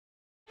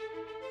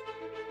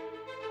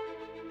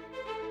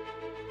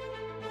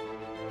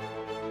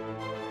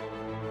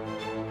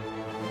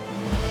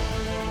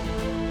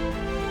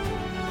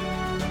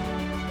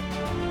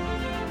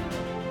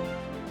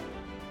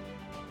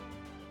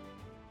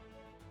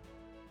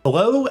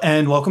Hello,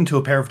 and welcome to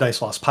A Pair of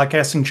Dice Lost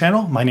podcasting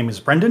channel. My name is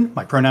Brendan.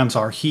 My pronouns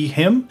are he,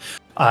 him.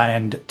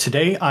 And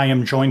today I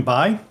am joined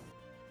by...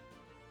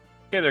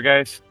 Hey there,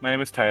 guys. My name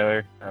is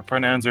Tyler.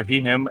 Pronouns are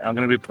he, him. I'm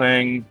going to be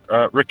playing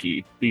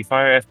Ricky, the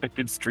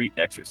fire-aspected street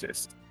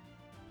exorcist.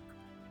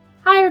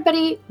 Hi,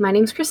 everybody. My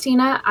name's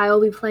Christina. I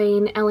will be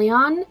playing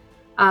Elion.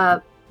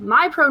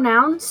 My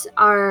pronouns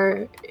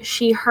are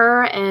she,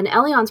 her, and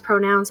Elion's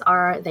pronouns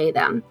are they,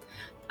 them.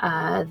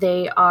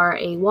 They are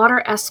a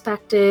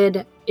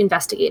water-aspected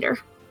investigator.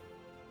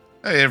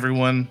 Hi,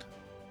 everyone.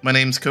 My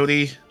name's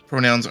Cody.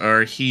 Pronouns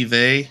are he,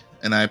 they,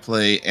 and I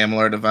play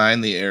Amalar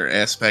Divine, the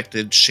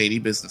air-aspected shady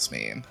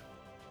businessman.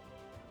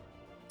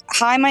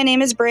 Hi, my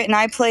name is Britt, and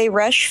I play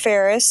Resh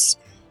Ferris.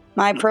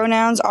 My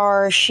pronouns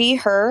are she,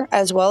 her,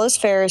 as well as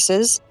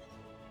Ferris's.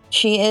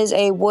 She is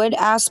a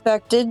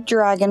wood-aspected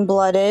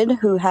dragon-blooded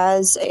who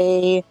has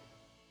a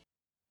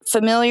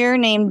familiar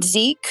named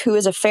Zeke, who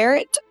is a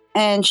ferret,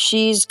 and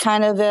she's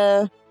kind of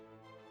a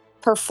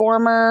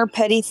performer,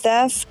 petty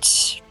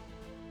theft.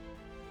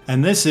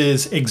 And this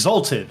is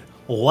Exalted,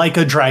 like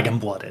a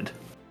dragon-blooded.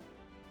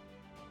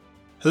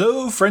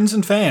 Hello, friends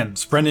and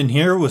fans. Brendan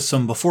here with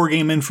some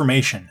before-game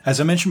information. As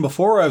I mentioned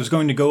before, I was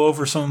going to go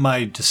over some of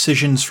my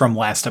decisions from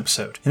last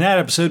episode. In that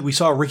episode, we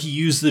saw Ricky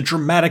use the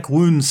dramatic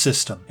wound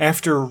system.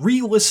 After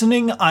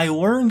re-listening, I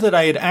learned that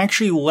I had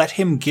actually let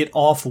him get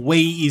off way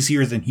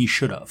easier than he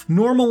should have.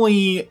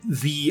 Normally,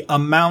 the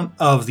amount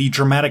of the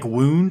dramatic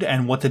wound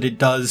and what that it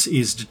does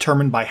is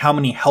determined by how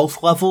many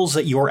health levels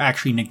that you're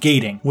actually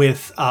negating,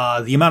 with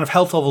the amount of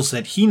health levels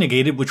that he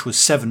negated, which was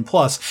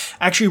 7+,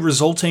 actually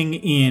resulting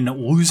in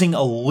losing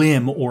a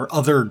limb or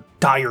other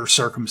dire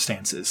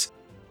circumstances.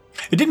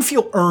 It didn't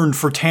feel earned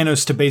for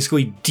Tanos to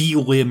basically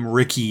de-limb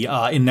Ricky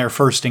in their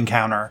first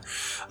encounter,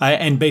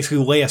 and basically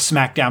lay a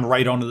smackdown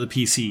right onto the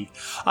PC.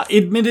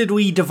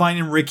 Admittedly, Divine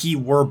and Ricky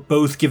were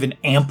both given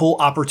ample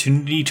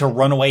opportunity to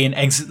run away and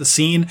exit the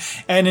scene,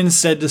 and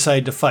instead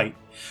decided to fight.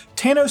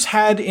 Tanos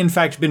had, in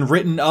fact, been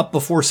written up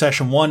before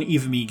Session 1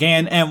 even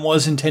began, and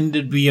was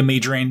intended to be a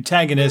major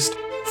antagonist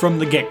from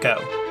the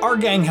get-go. Our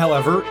gang,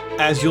 however,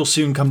 as you'll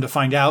soon come to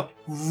find out,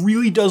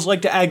 really does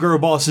like to aggro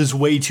bosses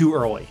way too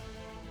early.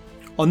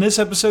 On this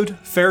episode,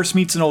 Ferris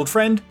meets an old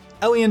friend,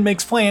 Elion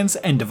makes plans,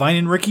 and Divine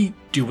and Ricky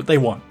do what they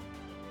want.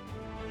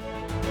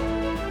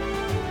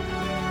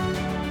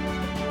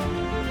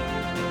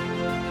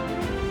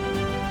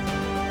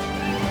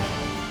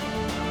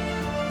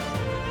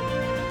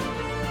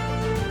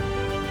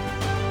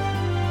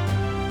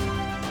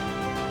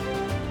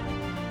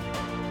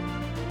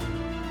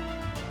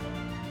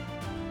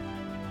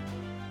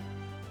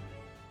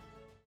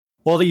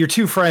 While your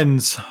two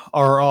friends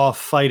are off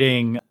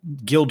fighting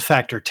Guild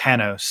Factor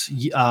Tanos,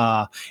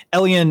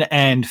 Elion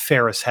and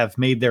Ferris have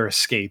made their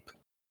escape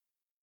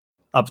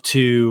up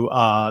to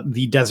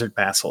the Desert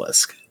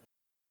Basilisk.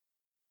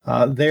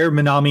 There,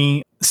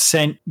 Minami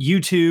sent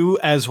you two,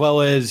 as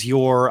well as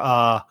your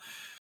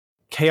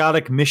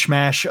chaotic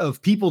mishmash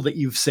of people that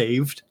you've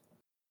saved,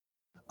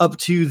 up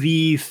to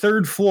the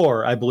third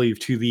floor, I believe,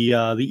 to the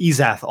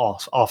Ezath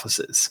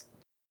offices.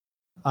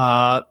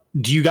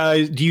 Do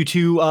you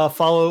two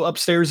follow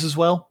upstairs as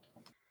well?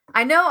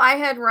 I know I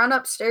had run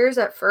upstairs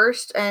at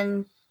first,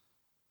 and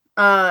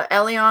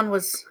Elion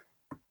was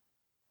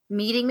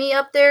meeting me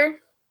up there,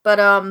 but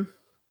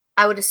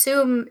I would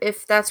assume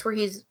if that's where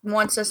he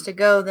wants us to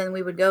go, then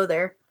we would go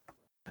there.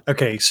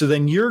 Okay, so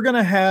then you're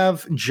gonna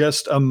have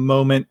just a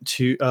moment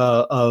to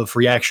of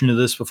reaction to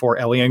this before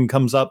Elion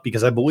comes up,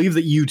 because I believe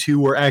that you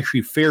two were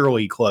actually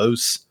fairly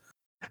close.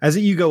 As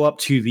you go up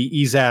to the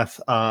Ezath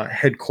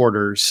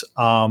headquarters,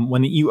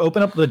 when you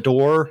open up the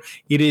door,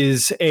 it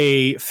is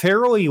a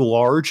fairly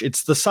large.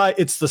 It's the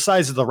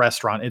size of the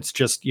restaurant. It's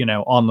just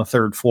on the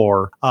third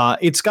floor.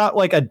 It's got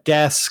like a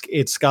desk.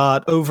 It's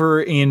got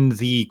over in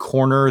the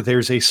corner.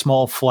 There's a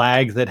small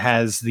flag that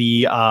has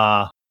the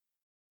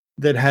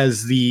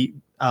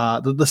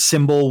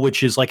symbol,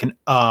 which is like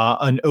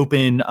an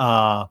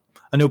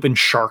open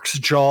shark's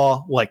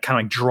jaw, like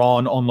kind of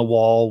drawn on the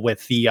wall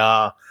with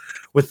the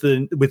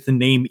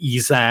name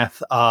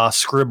Ezath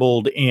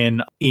scribbled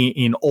in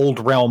Old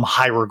Realm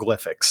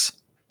hieroglyphics.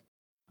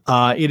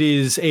 It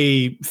is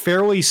a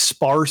fairly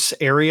sparse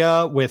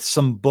area with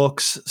some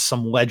books,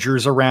 some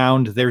ledgers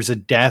around. There's a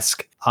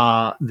desk.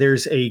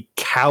 There's a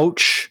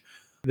couch.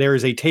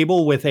 There's a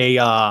table with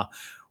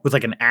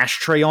like an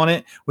ashtray on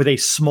it with a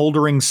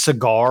smoldering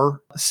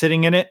cigar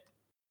sitting in it.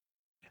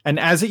 And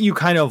as you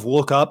kind of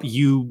look up,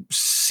 you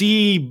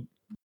see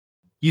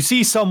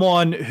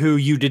someone who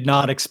you did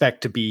not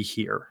expect to be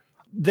here.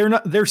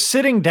 They're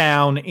sitting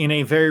down in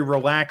a very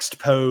relaxed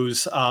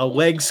pose,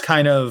 legs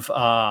kind of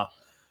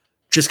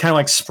just kind of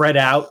like spread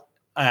out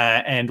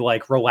and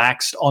like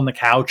relaxed on the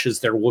couch as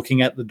they're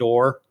looking at the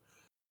door.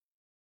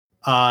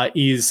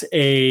 Is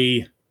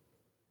a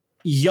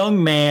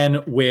young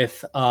man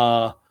with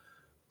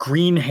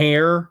green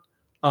hair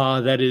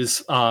that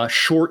is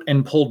short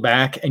and pulled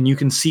back, and you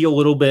can see a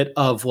little bit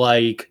of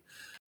like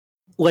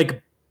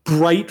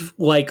bright,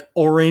 like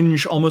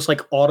orange, almost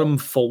like autumn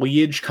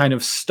foliage kind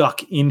of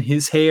stuck in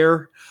his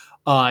hair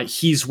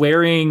He's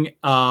wearing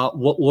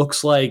what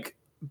looks like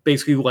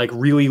basically like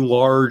really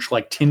large,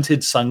 like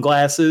tinted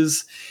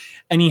sunglasses,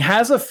 and he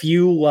has a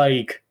few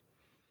like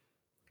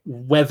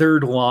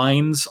weathered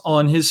lines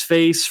on his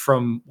face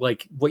from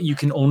like what you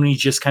can only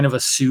just kind of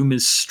assume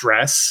is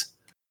stress.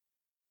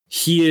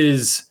 He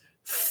is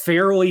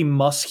fairly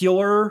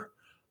muscular,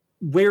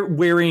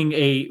 wearing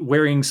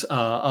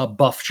a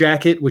buff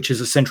jacket, which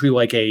is essentially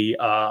like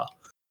a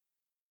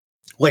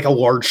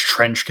large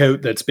trench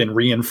coat that's been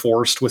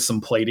reinforced with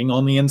some plating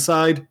on the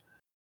inside.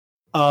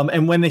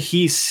 And when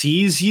he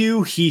sees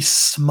you, he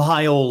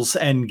smiles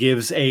and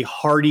gives a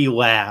hearty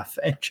laugh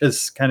and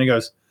just kind of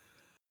goes,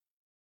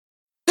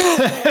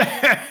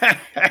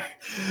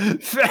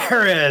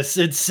 Ferris,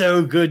 it's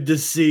so good to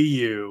see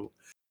you.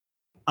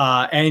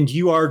 And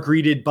you are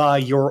greeted by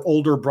your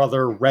older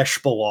brother,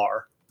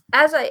 Reshbalar.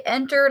 As I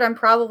entered, I'm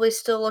probably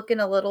still looking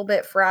a little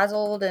bit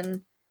frazzled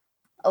and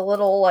a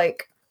little,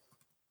 like,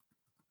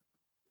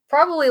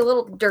 probably a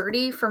little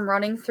dirty from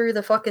running through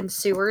the fucking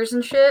sewers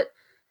and shit.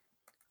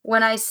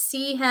 When I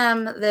see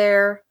him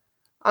there,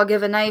 I'll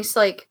give a nice,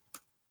 like,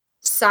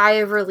 sigh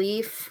of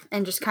relief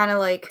and just kind of,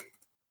 like,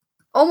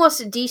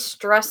 almost a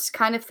de-stress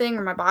kind of thing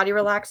where my body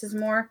relaxes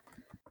more.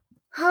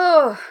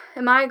 Oh,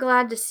 am I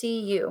glad to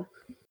see you?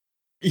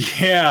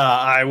 Yeah,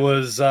 I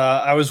was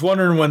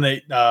wondering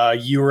when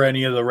you or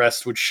any of the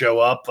rest would show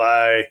up.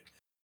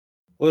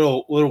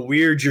 Little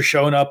weird you're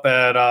showing up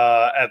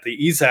at the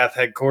Ezath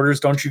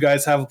headquarters. Don't you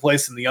guys have a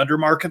place in the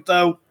Undermarket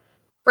though?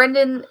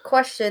 Brendan,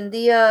 question.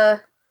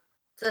 The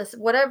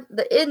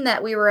inn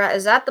that we were at,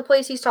 is that the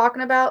place he's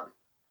talking about?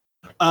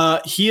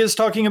 He is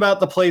talking about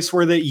the place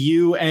where that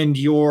you and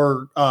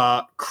your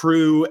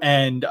crew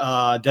and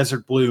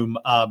Desert Bloom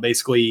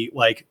basically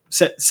like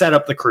set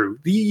up the crew.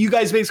 You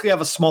guys basically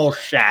have a small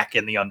shack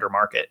in the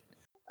Undermarket.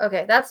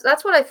 Okay, that's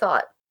what I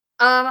thought.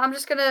 I'm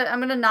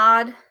gonna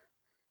nod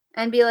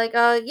and be like,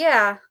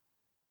 yeah,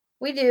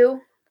 we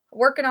do.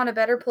 Working on a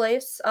better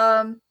place.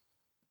 What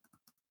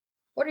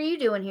are you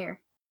doing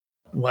here?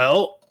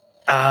 Well,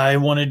 I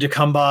wanted to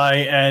come by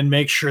and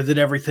make sure that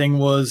everything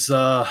was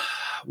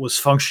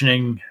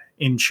functioning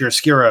in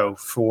Chiaroscuro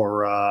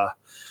for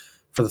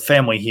the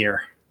family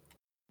here.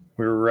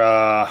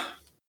 We're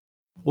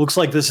looks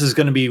like this is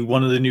going to be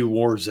one of the new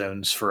war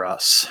zones for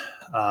us.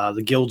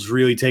 The guild's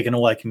really taken a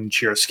liking to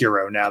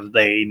Chiaroscuro now that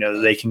they know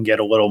that they can get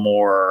a little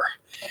more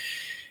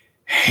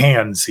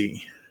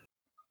handsy.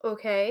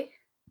 Okay.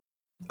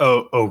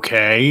 Oh,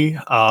 okay.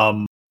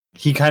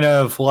 He kind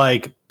of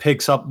like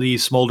picks up the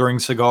smoldering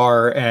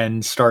cigar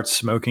and starts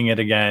smoking it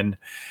again,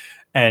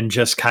 and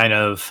just kind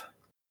of,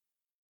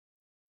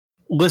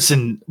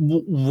 listen,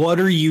 what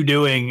are you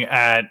doing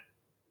at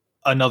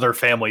another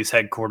family's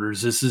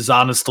headquarters? This is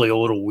honestly a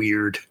little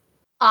weird.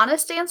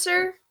 Honest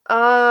answer?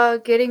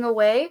 Getting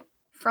away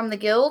from the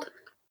guild.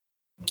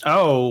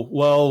 Oh,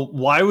 well,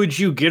 why would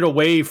you get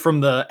away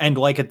from and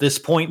like at this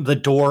point the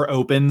door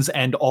opens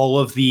and all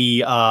of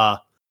the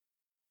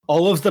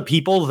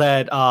people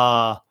that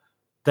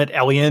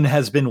Elian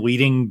has been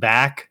leading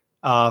back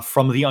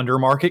from the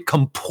Undermarket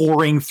come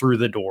pouring through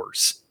the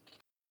doors.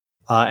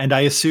 And I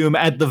assume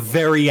at the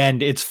very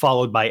end it's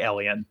followed by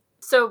Elian.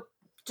 So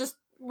just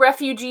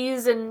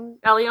refugees and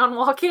Elian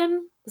walk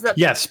in? Is that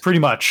Yes, pretty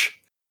much.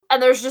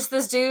 And there's just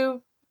this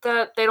dude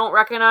that they don't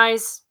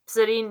recognize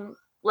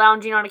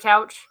lounging on a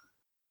couch.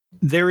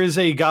 There is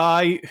a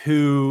guy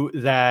who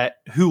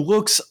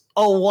looks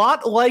a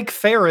lot like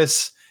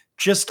Ferris,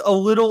 just a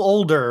little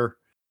older,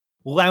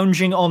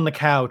 lounging on the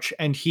couch,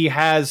 and he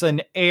has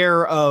an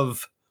air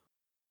of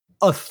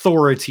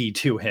authority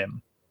to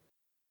him.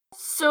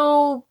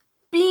 So,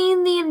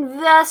 being the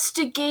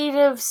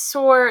investigative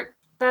sort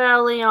that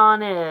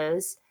Elian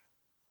is,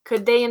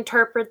 could they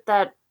interpret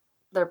that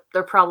they're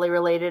probably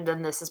related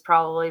and this is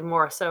probably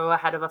more so a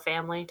head of a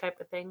family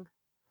type of thing?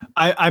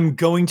 I'm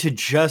going to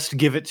just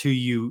give it to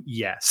you,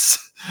 yes.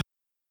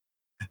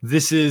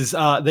 This is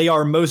they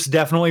are most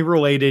definitely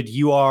related.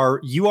 You are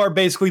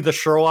basically the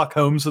Sherlock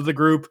Holmes of the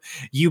group.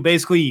 You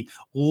basically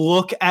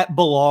look at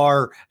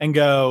Balar and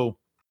go,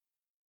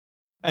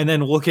 and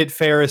then look at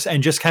Ferris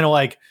and just kind of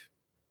like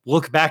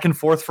look back and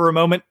forth for a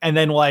moment, and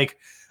then like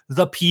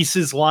the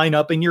pieces line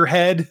up in your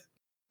head,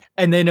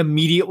 and then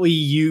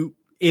immediately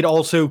it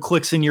also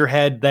clicks in your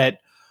head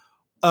that,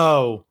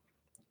 oh,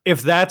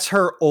 if that's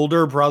her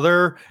older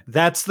brother,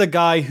 that's the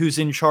guy who's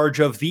in charge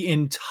of the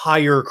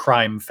entire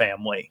crime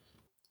family.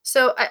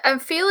 So I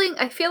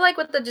feel like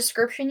with the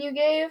description you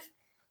gave,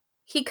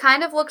 he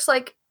kind of looks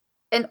like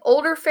an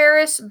older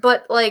Ferris,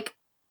 but like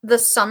the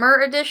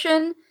summer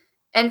edition,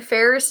 and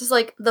Ferris is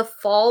like the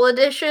fall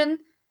edition.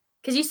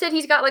 Because you said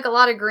he's got like a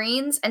lot of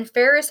greens, and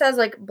Ferris has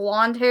like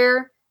blonde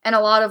hair and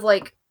a lot of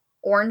like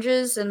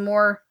oranges and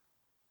more.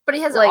 But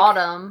he has like,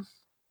 autumn.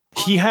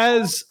 He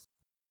has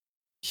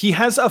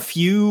a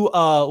few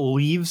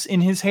leaves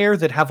in his hair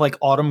that have like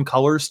autumn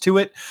colors to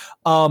it.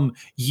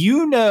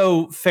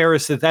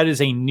 Ferris, that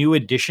is a new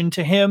addition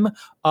to him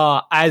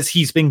as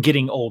he's been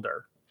getting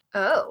older.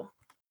 Oh.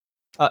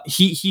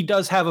 He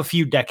does have a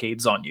few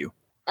decades on you.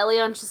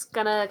 Elian's just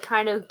gonna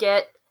kind of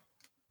get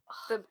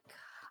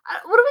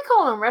what do we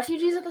call them?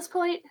 Refugees at this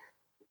point?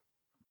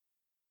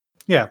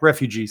 Yeah,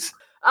 refugees.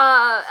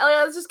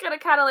 Elion's just gonna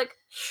kind of like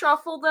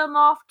shuffle them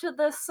off to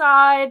the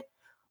side,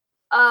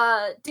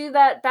 do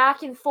that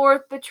back and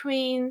forth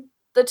between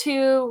the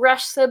two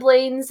Resh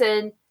siblings,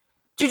 and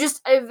do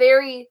just a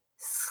very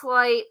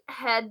slight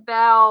head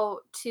bow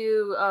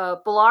to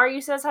Balar,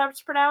 you says how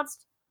it's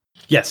pronounced?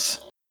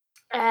 Yes.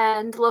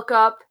 And look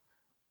up.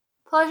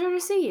 Pleasure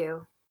to see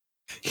you.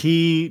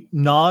 He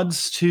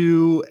nods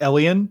to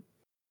Elian.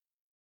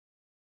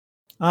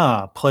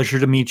 Ah, pleasure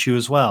to meet you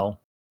as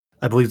well.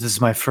 I believe this is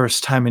my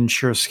first time in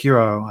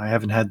Chiaroscuro. I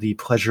haven't had the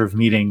pleasure of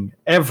meeting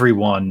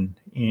everyone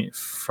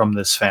from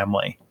this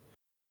family.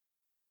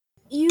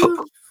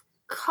 You've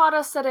caught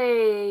us at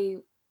a,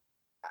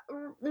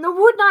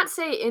 would not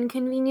say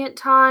inconvenient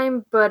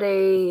time, but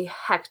a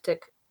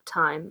hectic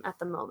time at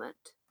the moment.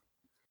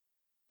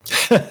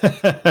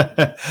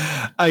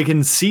 I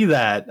can see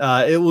that.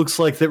 It looks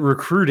like that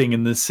recruiting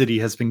in this city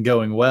has been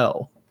going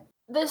well.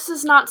 This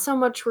is not so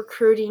much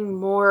recruiting,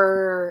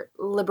 more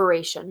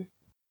liberation.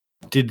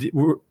 Did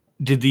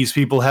these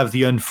people have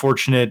the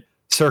unfortunate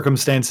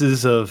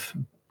circumstances of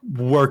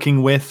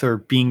working with or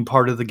being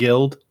part of the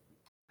guild?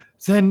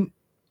 Then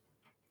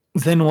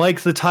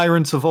like the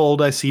tyrants of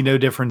old, I see no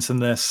difference in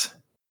this.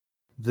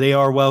 They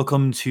are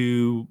welcome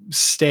to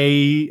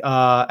stay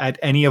at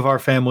any of our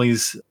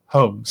families'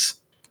 homes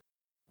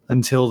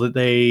until that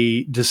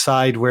they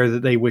decide where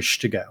that they wish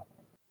to go.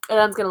 And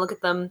I'm going to look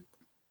at them.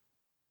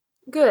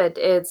 Good.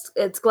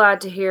 It's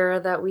glad to hear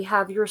that we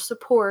have your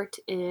support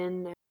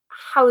in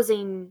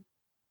housing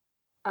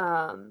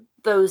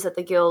those that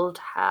the guild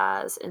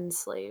has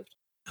enslaved.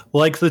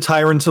 Like the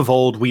tyrants of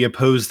old, we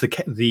oppose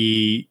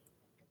the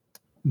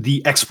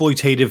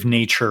exploitative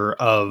nature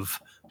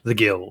of the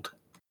guild.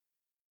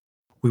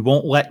 We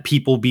won't let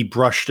people be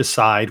brushed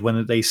aside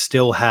when they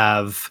still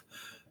have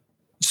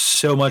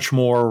so much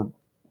more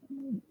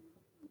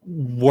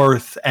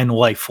worth and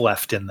life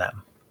left in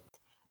them.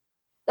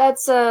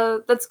 That's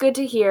good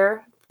to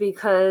hear,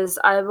 because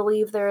I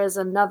believe there is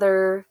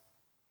another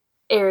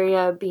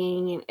area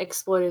being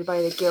exploited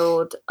by the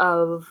guild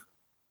of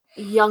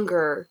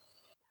younger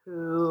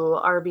who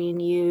are being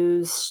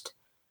used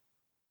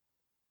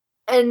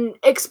and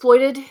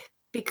exploited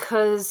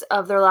because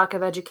of their lack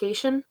of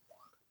education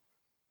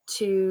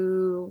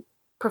to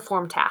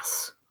perform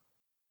tasks.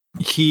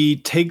 He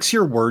takes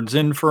your words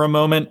in for a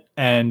moment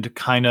and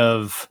kind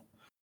of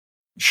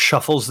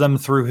shuffles them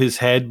through his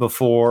head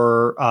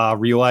before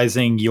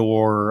realizing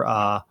your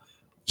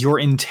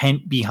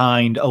intent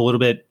behind a little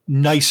bit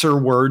nicer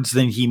words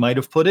than he might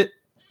have put it.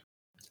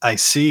 I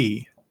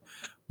see.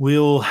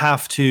 We'll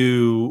have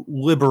to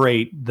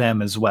liberate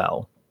them as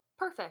well.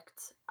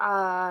 Perfect.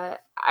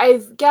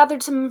 I've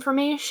gathered some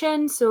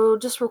information, so it'll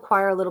just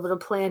require a little bit of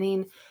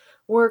planning.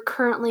 We're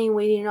currently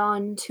waiting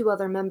on 2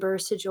 other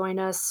members to join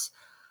us.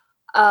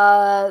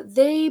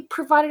 They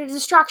provided a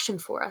distraction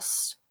for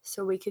us,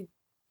 so we could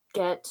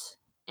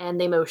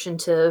and they motioned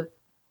to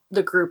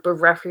the group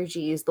of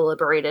refugees, the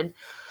liberated,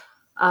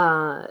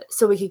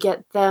 so we could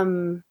get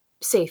them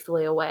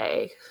safely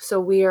away.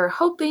 So we are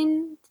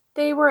hoping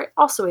they were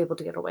also able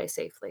to get away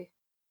safely.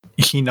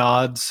 He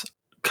nods,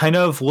 kind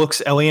of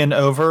looks Elian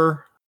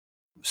over.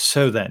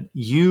 So then,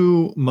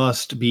 you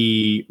must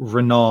be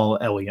Renal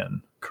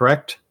Elian,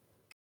 correct?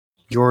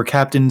 Your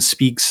captain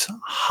speaks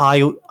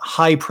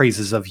high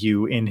praises of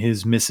you in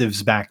his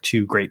missives back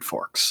to Great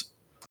Forks.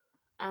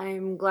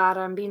 I'm glad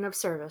I'm being of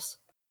service.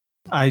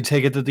 I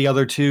take it that the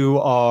other 2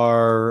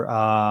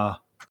 are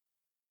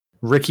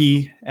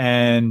Ricky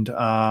and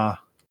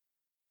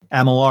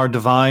Amalar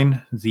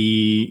Divine,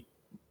 the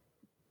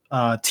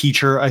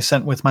teacher I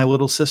sent with my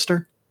little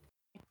sister.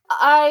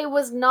 I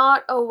was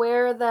not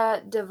aware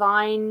that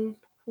Divine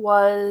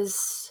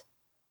was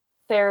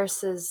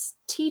Ferris's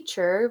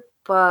teacher,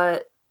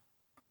 but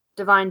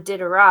Divine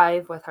did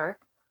arrive with her.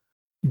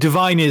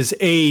 Divine is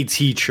a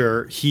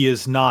teacher. He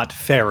is not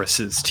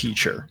Ferris's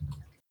teacher.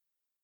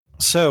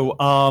 So,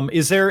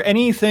 is there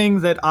anything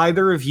that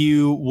either of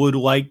you would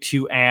like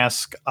to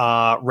ask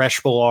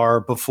Resh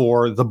Balar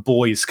before the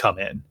boys come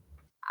in?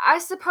 I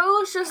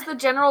suppose just the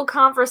general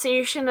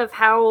conversation of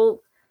how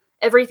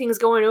everything's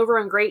going over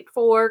in Great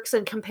Forks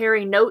and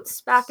comparing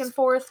notes back and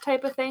forth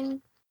type of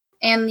thing.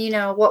 And,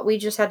 what we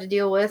just had to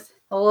deal with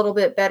a little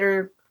bit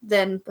better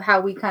than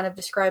how we kind of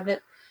described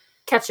it.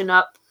 Catching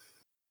up.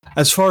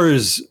 As far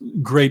as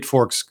Great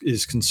Forks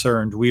is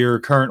concerned, we are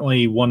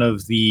currently one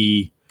of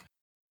the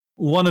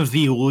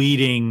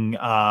leading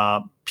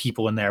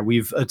people in there.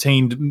 We've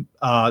attained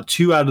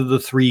 2 out of the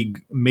 3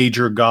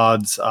 major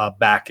gods'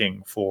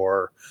 backing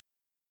for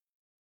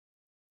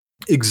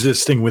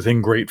existing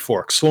within Great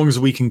Forks, as long as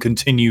we can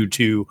continue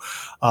to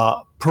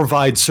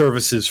provide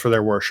services for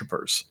their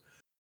worshippers.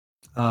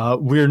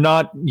 We're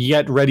not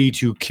yet ready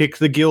to kick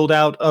the guild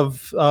out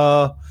of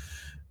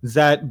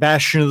that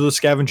bastion of the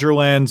scavenger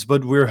lands,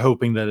 but we're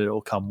hoping that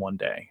it'll come one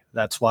day.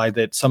 That's why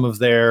that some of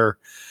their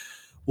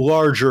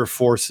larger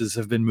forces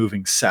have been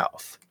moving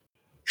south.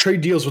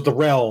 trade deals with the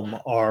realm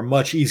are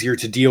much easier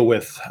to deal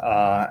with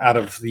out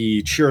of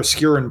the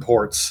Chiaroscuran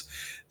ports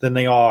than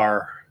they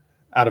are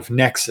out of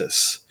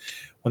Nexus,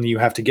 when you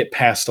have to get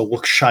past a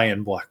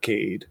Luxian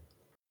blockade.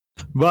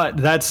 But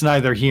that's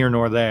neither here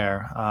nor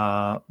there.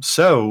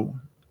 So,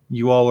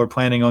 you all are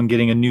planning on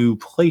getting a new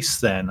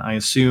place then, I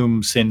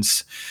assume,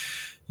 since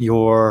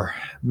your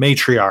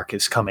matriarch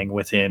is coming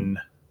within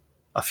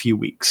a few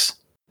weeks.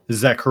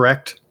 Is that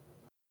correct?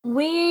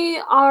 We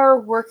are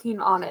working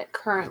on it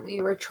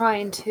currently. We're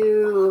trying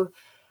to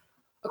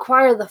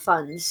acquire the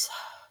funds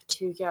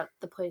to get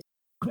the place.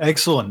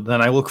 Excellent.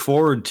 Then I look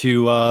forward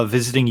to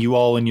visiting you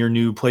all in your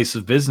new place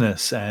of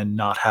business and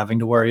not having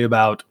to worry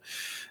about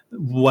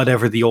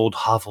whatever the old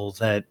hovel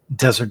that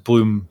Desert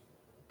Bloom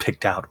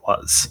picked out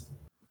was.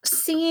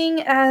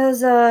 Seeing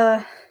as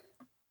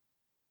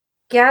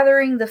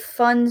gathering the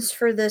funds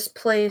for this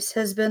place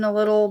has been a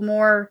little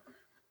more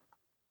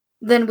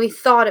than we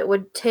thought it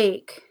would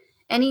take,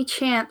 any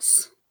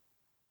chance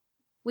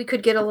we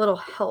could get a little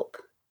help?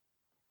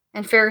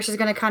 And Ferris is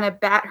going to kind of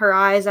bat her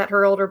eyes at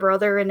her older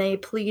brother in a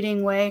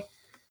pleading way.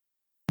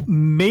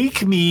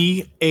 Make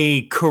me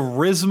a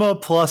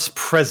charisma plus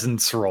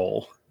presence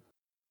roll.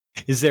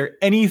 Is there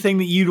anything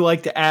that you'd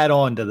like to add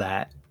on to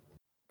that?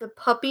 The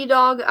puppy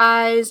dog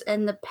eyes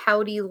and the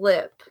pouty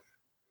lip.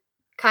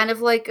 Kind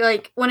of like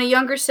when a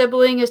younger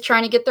sibling is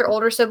trying to get their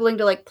older sibling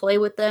to like play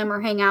with them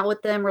or hang out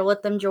with them or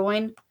let them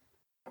join.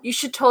 You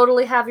should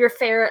totally have your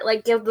ferret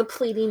like give the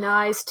pleading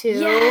eyes too.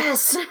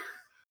 Yes!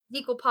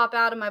 Deke will pop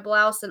out of my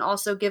blouse and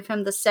also give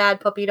him the sad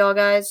puppy dog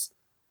eyes,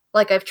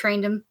 like I've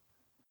trained him.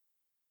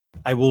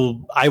 I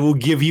will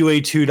give you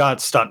a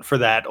 2-dot stunt for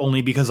that,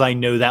 only because I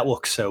know that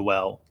looks so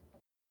well.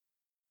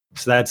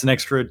 So that's an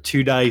extra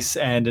 2 dice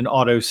and an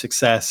auto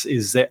success.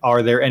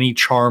 Are there any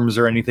charms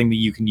or anything that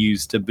you can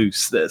use to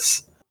boost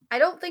this? I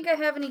don't think I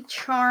have any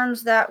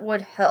charms that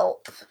would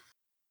help.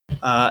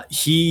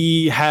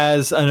 He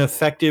has an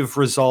effective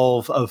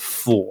resolve of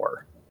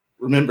 4.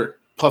 Remember,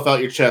 puff out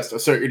your chest,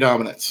 assert your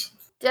dominance.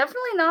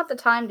 Definitely not the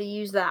time to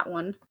use that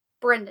one.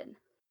 Brendan.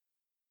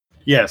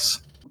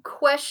 Yes.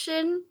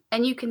 Question,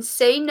 and you can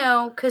say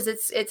no, because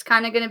it's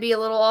kind of going to be a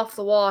little off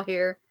the wall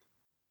here.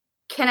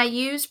 Can I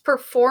use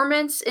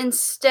performance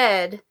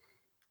instead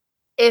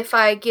if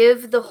I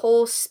give the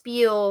whole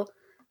spiel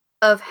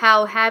of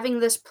how having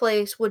this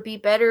place would be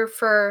better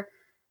for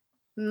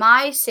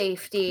my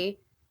safety,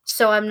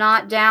 so I'm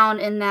not down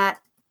in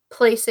that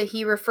place that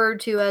he referred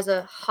to as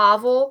a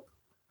hovel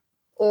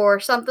or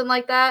something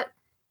like that,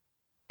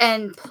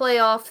 and play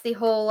off the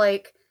whole,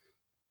 like,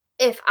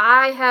 if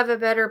I have a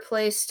better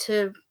place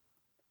to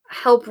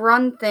help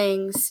run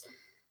things,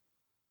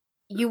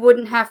 you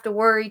wouldn't have to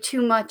worry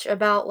too much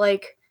about,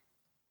 like,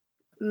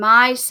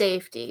 my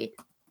safety,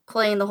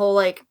 playing the whole,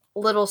 like,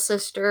 little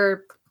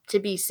sister to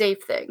be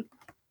safe thing.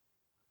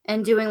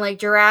 And doing, like,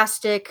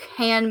 drastic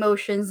hand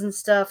motions and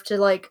stuff to,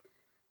 like,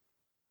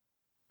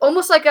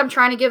 almost like I'm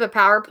trying to give a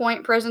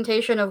PowerPoint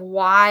presentation of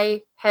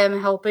why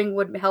him helping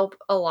would help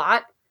a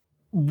lot.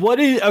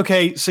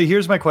 Okay, so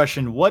here's my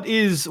question. What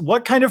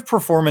kind of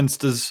performance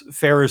does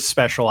Ferris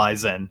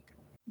specialize in?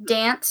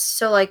 Dance,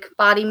 so like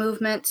body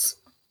movements.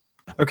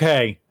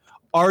 Okay.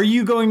 Are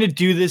you going to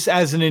do this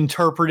as an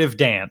interpretive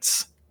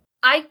dance?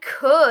 I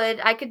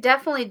could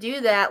definitely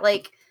do that.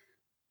 Like,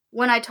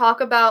 when I talk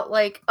about,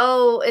 like,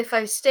 oh, if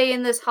I stay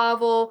in this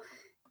hovel,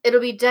 it'll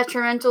be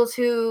detrimental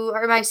to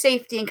my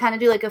safety, and kind of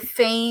do like a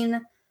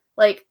feign,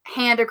 like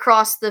hand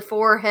across the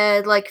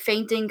forehead, like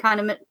fainting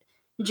kind of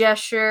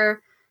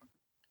gesture.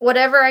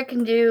 Whatever I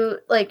can do,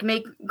 like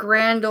make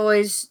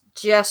grandiose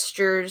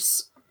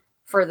gestures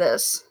for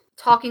this.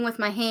 Talking with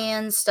my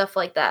hands, stuff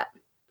like that.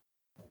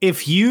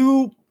 If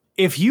you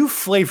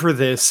flavor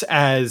this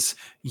as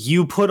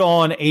you put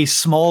on a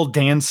small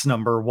dance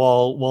number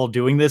while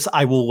doing this,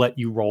 I will let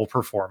you roll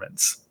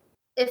performance.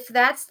 If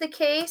that's the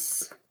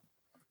case,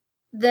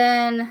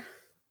 then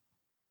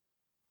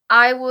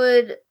I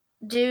will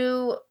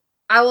do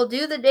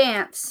the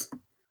dance,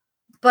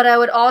 but I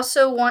would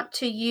also want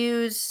to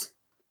use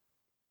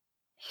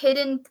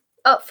hidden.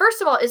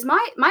 First of all, is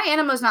my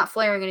animo's not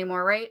flaring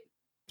anymore, right?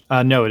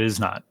 No, it is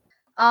not.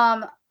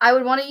 I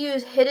would want to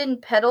use hidden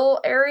petal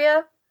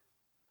aria.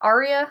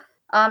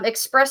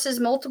 Expresses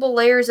multiple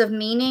layers of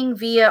meaning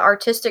via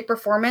artistic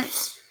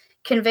performance,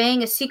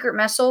 conveying a secret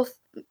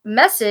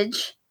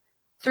message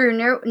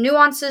through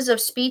nuances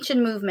of speech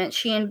and movement.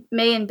 She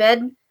may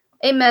embed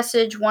a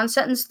message, one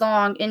sentence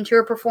long, into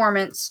her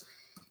performance,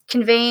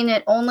 conveying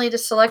it only to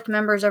select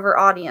members of her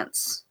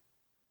audience.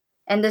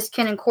 And this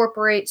can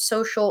incorporate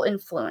social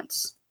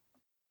influence.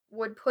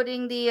 Would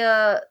putting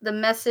the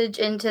message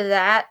into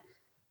that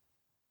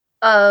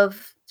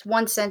of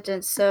one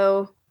sentence,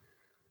 so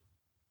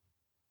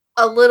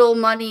a little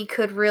money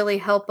could really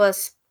help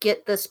us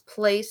get this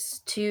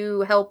place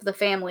to help the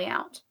family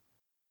out.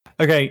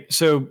 Okay,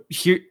 so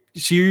you're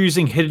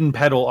using hidden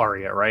petal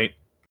aria, right?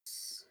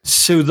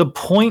 So the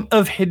point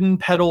of hidden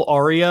petal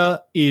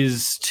aria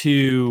is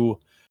to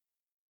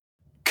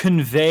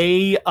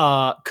convey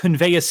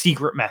a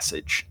secret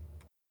message.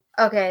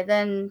 Okay,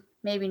 then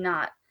maybe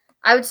not.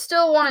 I would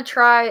still want to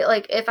try,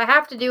 like, if I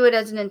have to do it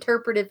as an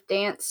interpretive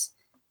dance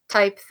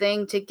type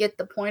thing to get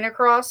the point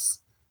across,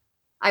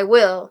 I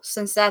will,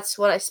 since that's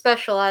what I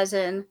specialize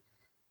in,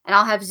 and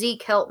I'll have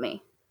Zeke help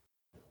me.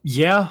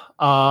 Yeah,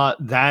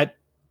 that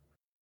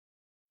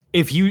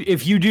if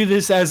you do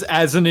this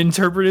as an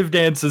interpretive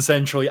dance,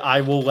 essentially,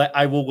 I will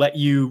let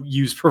you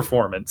use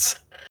performance.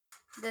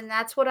 Then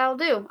that's what I'll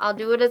do. I'll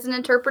do it as an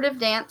interpretive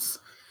dance.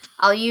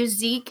 I'll use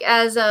Zeke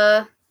as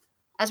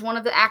one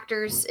of the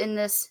actors in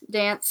this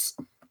dance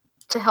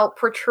to help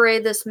portray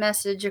this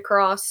message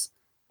across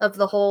of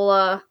the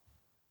whole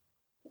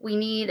we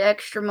need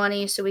extra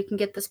money so we can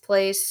get this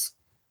place.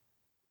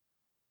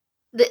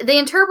 The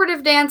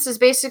interpretive dance is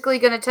basically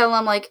going to tell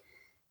them, like,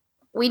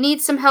 we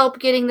need some help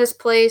getting this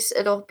place.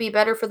 It'll be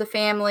better for the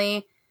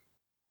family.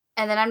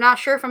 And then I'm not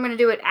sure if I'm going to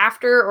do it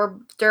after or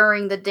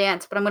during the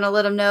dance, but I'm going to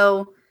let them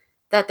know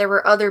that there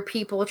were other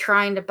people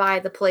trying to buy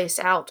the place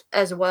out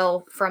as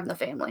well from the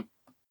family.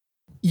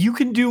 You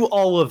can do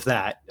all of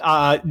that.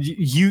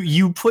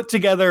 You put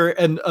together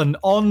an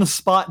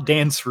on-the-spot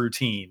dance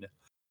routine.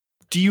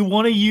 Do you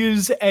want to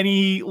use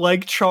any,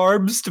 like,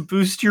 charms to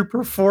boost your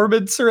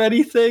performance or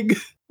anything?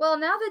 Well,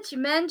 now that you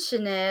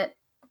mention it,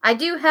 I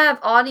do have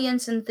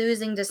audience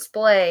enthusing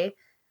display,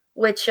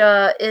 which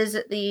is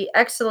the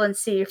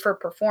excellency for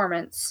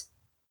performance.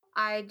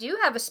 I do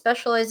have a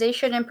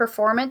specialization in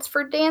performance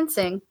for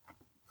dancing.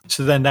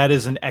 So then that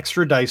is an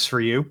extra dice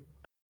for you.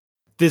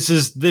 This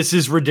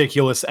is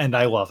ridiculous, and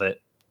I love it.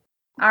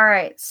 All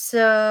right,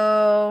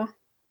 so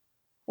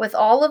with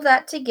all of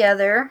that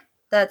together,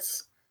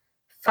 that's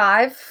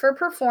 5 for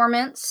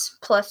performance,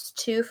 plus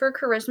 2 for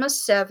charisma,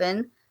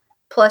 7,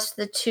 plus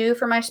the 2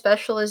 for my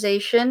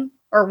specialization,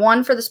 or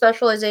 1 for the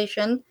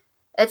specialization.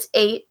 That's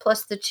 8,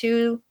 plus the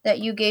 2 that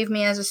you gave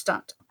me as a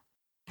stunt.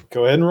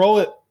 Go ahead and roll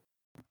it.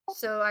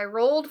 So I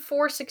rolled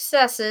 4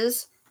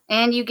 successes,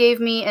 and you gave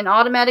me an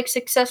automatic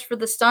success for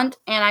the stunt,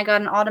 and I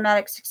got an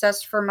automatic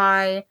success for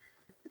my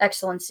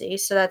excellency,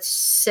 so that's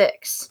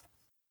 6.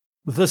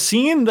 The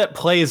scene that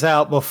plays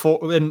out before,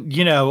 and,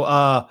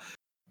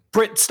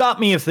 Britt, stop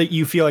me if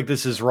you feel like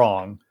this is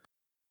wrong.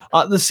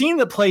 The scene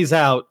that plays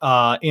out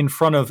in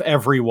front of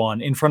everyone,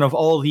 in front of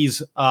all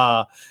these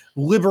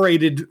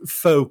liberated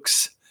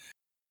folks,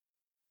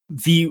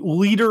 the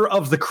leader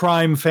of the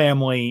crime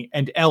family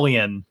and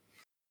Elian,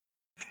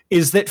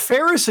 is that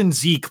Ferris and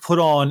Zeke put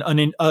on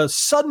a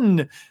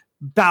sudden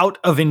bout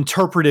of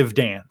interpretive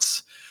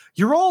dance.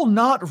 You're all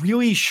not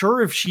really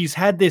sure if she's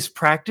had this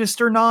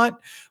practiced or not,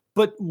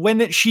 but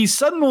when she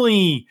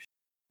suddenly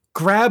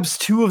grabs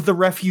 2 of the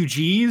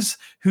refugees,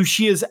 who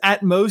she is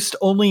at most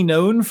only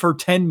known for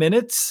 10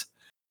 minutes,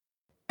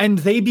 and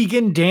they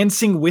begin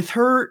dancing with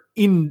her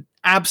in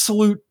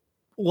absolute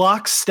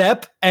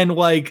lockstep and,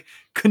 like,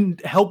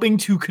 helping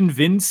to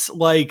convince,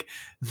 like,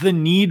 the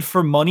need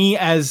for money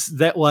as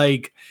that,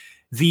 like,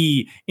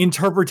 the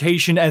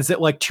interpretation as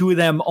that, like, 2 of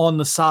them on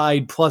the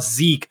side plus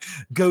Zeke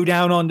go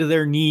down onto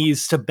their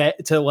knees to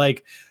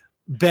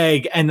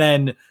beg, and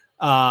then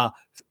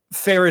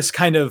Ferris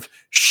kind of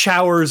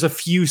showers a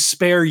few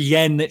spare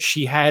yen that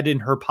she had in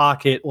her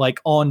pocket,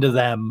 like, onto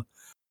them.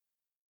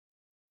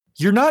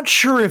 You're not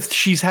sure if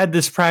she's had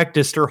this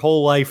practiced her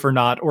whole life or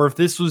not, or if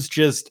this was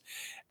just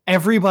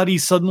everybody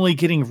suddenly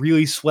getting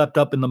really swept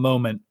up in the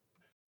moment.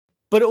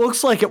 But it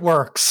looks like it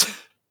works.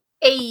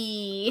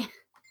 Hey,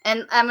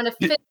 and I'm going to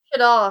finish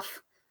it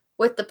off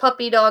with the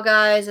puppy dog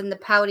eyes and the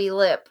pouty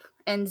lip,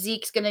 and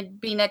Zeke's going to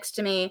be next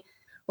to me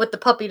with the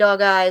puppy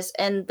dog eyes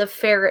and the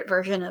ferret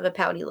version of a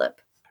pouty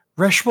lip.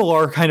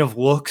 Reshbalar kind of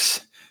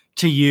looks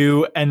to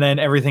you and then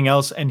everything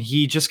else, and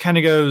he just kind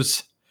of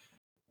goes,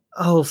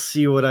 I'll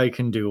see what I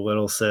can do,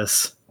 little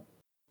sis.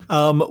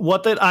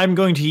 What that I'm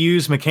going to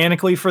use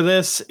mechanically for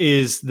this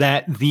is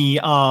that the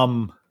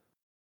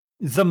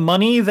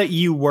money that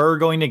you were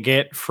going to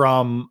get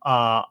from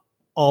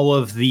all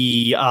of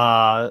the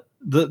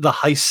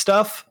heist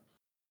stuff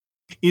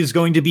is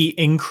going to be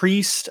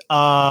increased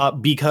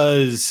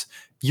because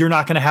you're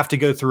not going to have to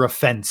go through a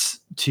fence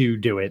to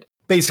do it.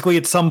 Basically,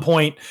 at some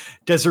point,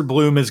 Desert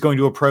Bloom is going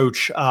to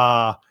approach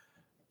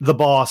the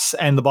boss,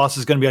 and the boss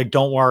is going to be like,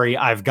 don't worry,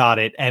 I've got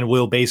it, and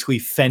we'll basically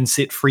fence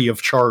it free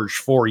of charge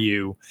for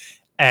you,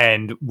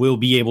 and we'll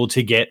be able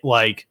to get,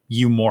 like,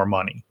 you more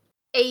money.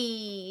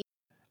 Hey.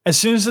 As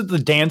soon as the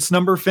dance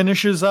number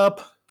finishes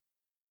up,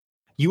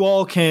 you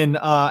all can,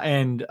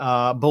 and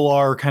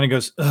Balar kind of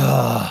goes,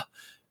 ugh,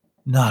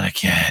 not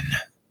again.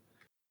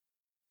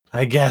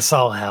 I guess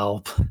I'll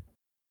help.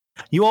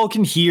 You all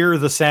can hear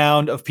the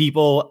sound of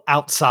people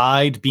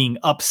outside being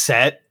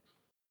upset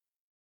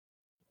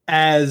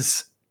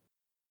as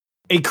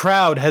a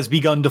crowd has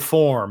begun to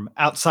form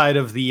outside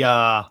of the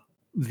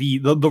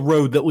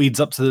road that leads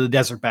up to the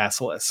Desert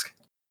Basilisk,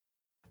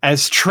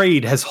 as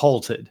trade has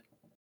halted,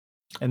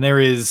 and there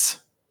is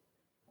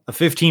a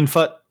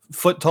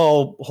 15-foot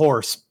tall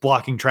horse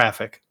blocking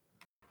traffic.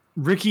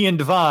 Ricky and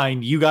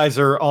Divine, you guys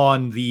are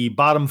on the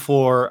bottom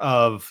floor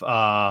of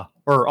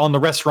or on the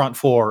restaurant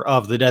floor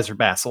of the Desert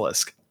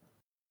Basilisk.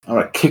 I'm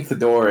gonna kick the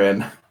door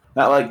in.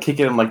 Not like kick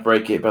it and like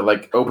break it, but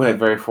like open it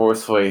very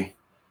forcefully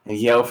and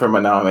yell for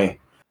Manami.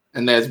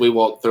 And as we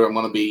walk through, I'm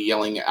going to be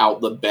yelling out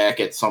the back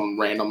at some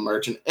random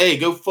merchant. Hey,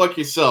 go fuck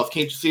yourself.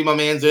 Can't you see my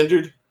man's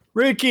injured?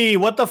 Ricky,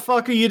 what the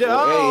fuck are you doing?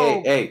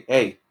 Oh,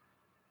 hey.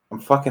 I'm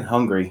fucking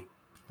hungry.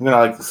 I'm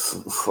gonna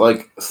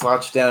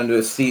slouch down into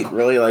a seat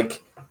really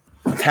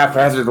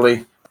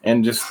haphazardly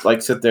and just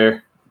sit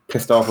there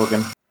pissed off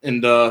looking.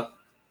 And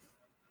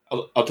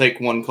I'll take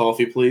one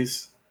coffee,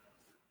 please.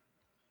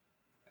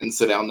 And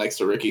sit down next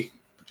to Ricky.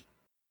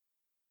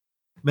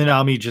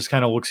 Minami just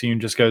kind of looks at you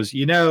and just goes,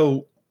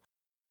 your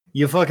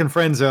fucking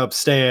friends are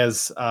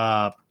upstairs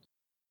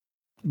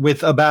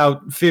with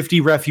about 50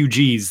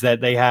 refugees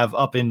that they have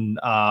up in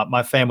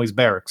my family's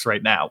barracks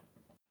right now.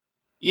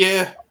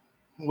 Yeah,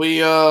 we,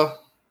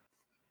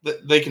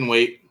 they can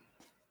wait.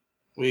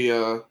 We,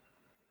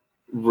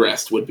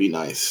 rest would be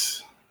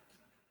nice.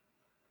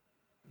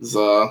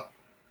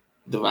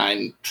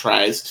 Divine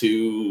tries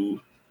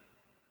to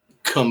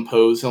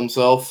compose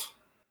himself.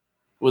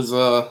 Was,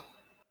 a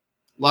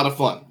lot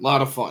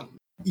of fun.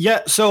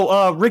 Yeah,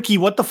 so, Ricky,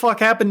 what the fuck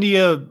happened to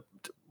you?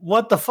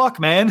 What the fuck,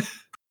 man?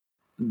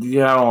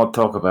 Yeah, I don't want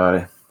to talk about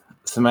it.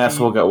 Some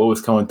asshole got what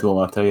was coming to him,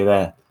 I'll tell you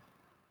that.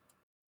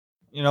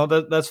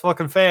 That's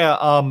fucking fair.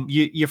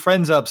 Your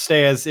friend's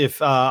upstairs.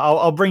 If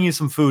I'll bring you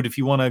some food if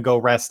you want to go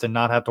rest and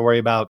not have to worry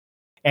about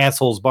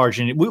assholes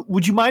barging in.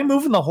 Would you mind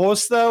moving the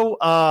horse though?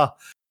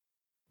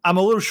 I'm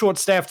a little short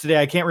staffed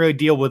today. I can't really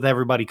deal with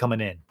everybody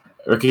coming in.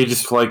 Ricky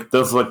just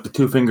does the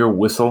 2-finger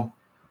whistle,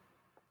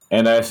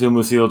 and I assume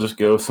Lucille just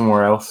goes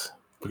somewhere else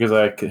because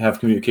I can have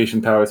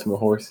communication powers from a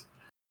horse.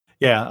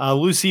 Yeah,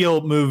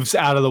 Lucille moves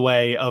out of the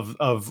way of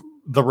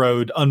the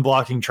road,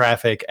 unblocking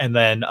traffic, and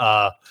then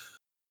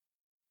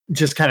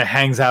just kind of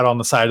hangs out on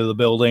the side of the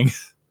building.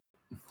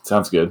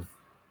 Sounds good.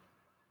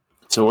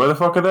 So where the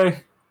fuck are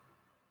they?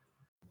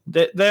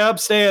 They're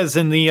upstairs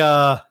in the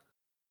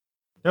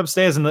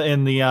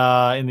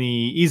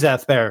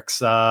Ezath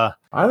barracks.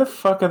 Why the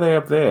fuck are they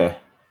up there?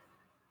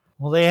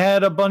 Well, they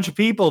had a bunch of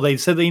people. They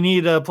said they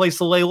needed a place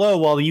to lay low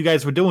while you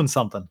guys were doing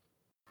something.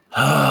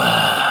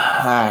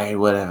 Alright,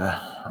 whatever.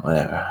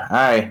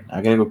 Alright,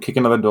 I gotta go kick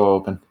another door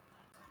open.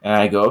 And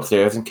I go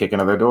upstairs and kick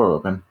another door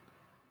open.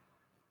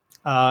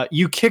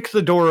 You kick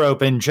the door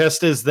open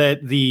just as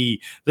that the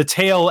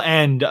tail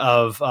end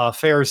of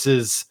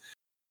Ferris's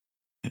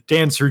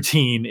dance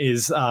routine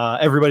is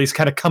everybody's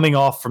kind of coming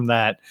off from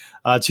that.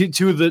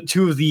 Two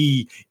of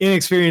the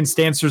inexperienced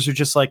dancers are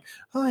just like,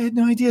 oh, I had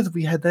no idea that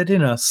we had that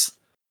in us.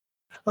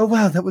 Oh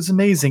wow, that was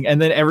amazing.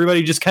 And then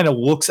everybody just kind of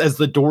looks as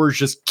the door is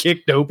just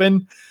kicked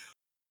open.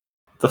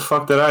 The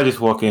fuck did I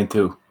just walk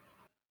into?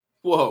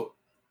 Whoa.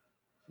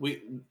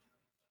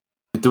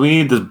 Do we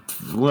need to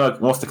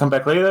wants to come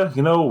back later?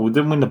 We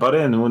didn't win the butt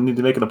in. We need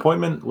to make an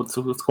appointment. What's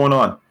going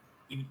on?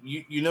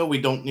 We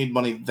don't need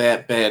money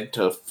that bad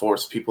to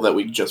force people that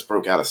we just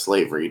broke out of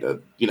slavery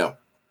to,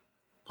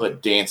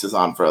 put dances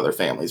on for other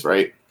families,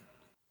 right?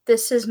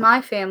 This is my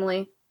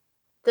family.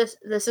 This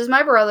is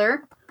my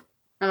brother.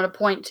 I'm going to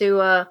point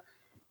to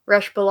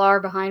Resh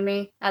Balar behind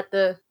me at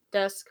the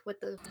desk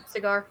with the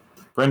cigar.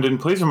 Brendan,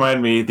 please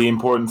remind me the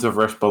importance of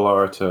Resh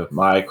Balar to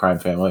my crime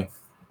family.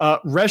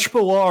 Resh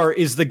Balar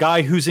is the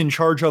guy who's in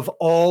charge of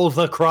all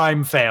the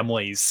crime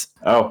families.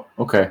 Oh,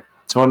 okay.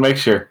 Just want to make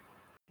sure.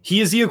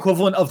 He is the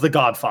equivalent of the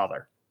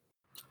Godfather.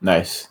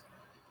 Nice.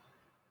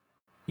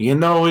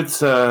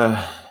 It's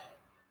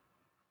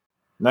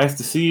nice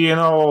to see you and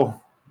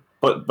all,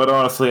 but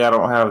honestly, I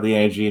don't have the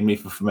energy in me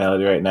for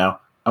formality right now.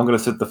 I'm gonna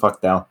sit the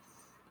fuck down.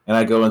 And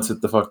I go and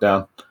sit the fuck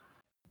down.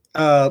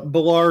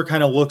 Balar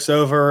kind of looks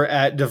over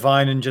at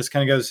Divine and just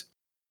kind of goes,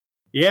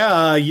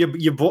 yeah,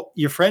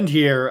 your friend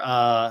here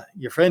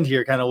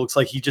kind of looks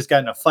like he just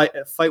got in a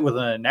fight with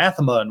an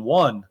anathema and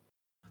won.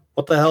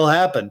 What the hell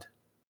happened?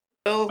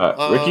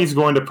 Ricky's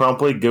going to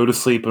promptly go to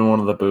sleep in one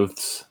of the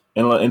booths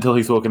until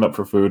he's woken up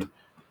for food.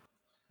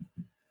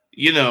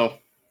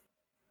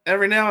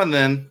 Every now and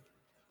then,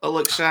 a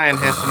Look Shine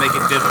has to make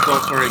it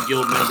difficult for a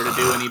guild member to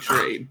do any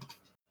trade.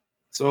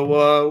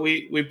 So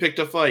we picked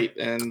a fight,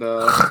 and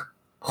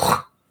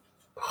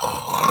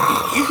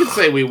you could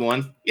say we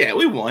won. Yeah,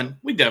 we won.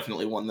 We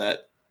definitely won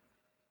that.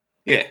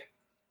 Yeah,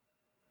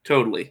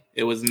 totally.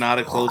 It was not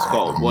a close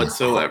call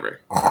whatsoever.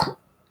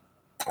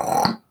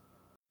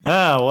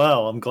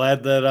 Well, I'm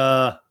glad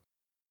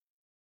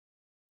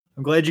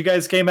you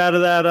guys came out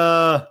of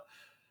that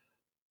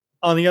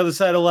on the other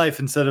side of life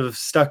instead of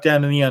stuck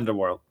down in the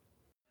underworld.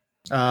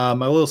 My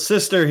little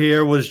sister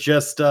here was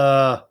just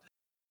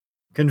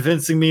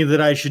convincing me that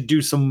I should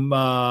do some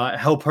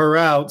help her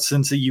out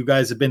since you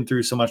guys have been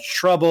through so much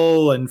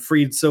trouble and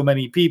freed so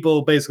many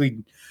people,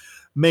 basically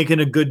making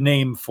a good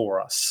name for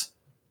us.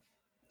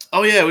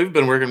 Oh yeah, we've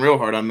been working real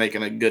hard on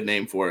making a good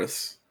name for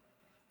us.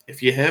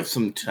 If you have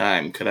some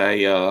time, could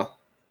I've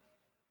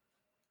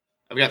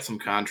got some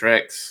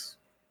contracts.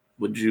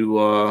 Would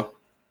you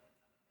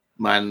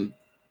mind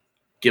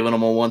giving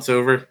them a once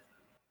over?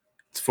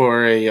 It's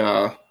for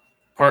a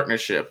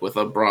partnership with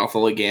a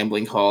brothel, a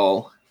gambling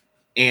hall,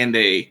 and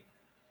he's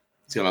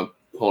going to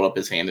hold up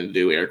his hand and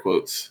do air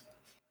quotes,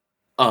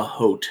 a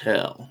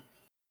hotel.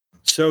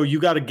 So you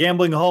got a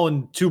gambling hall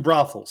and 2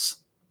 brothels.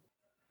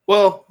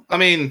 Well, I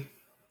mean,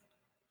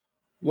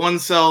 one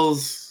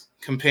sells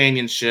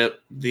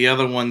companionship, the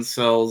other one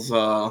sells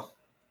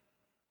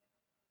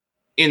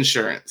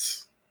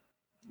insurance.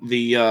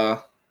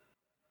 The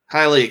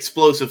highly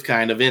explosive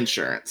kind of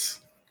insurance.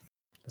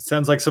 It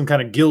sounds like some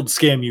kind of guild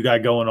scam you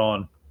got going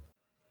on.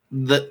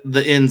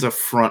 The inn's a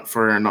front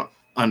for an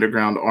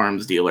underground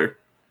arms dealer.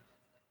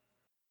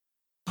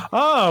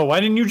 Oh, why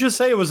didn't you just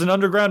say it was an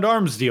underground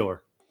arms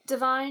dealer?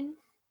 Divine,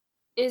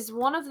 is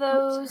one of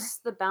those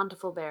the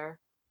Bountiful Bear?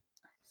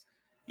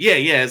 Yeah.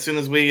 As soon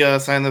as we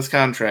sign this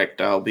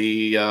contract, I'll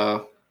be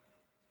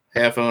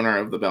half owner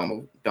of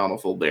the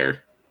Bountiful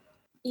Bear.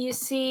 You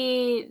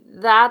see,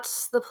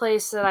 that's the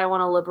place that I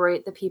want to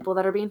liberate the people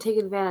that are being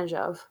taken advantage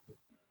of.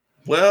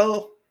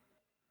 Well,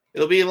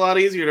 it'll be a lot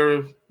easier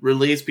to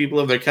release people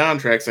of their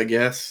contracts, I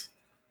guess.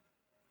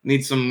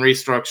 Need some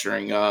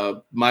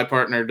restructuring. My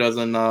partner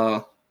doesn't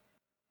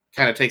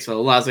kind of takes a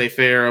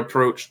laissez-faire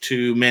approach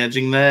to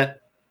managing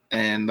that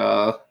and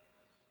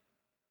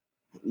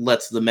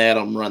lets the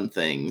madam run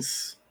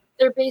things.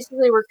 They're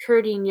basically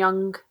recruiting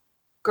young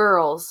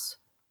girls,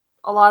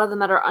 a lot of them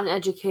that are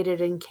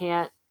uneducated and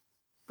can't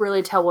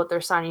really tell what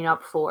they're signing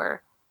up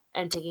for,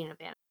 and taking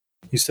advantage.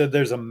 You said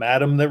there's a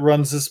madam that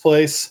runs this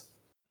place?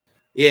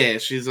 Yeah,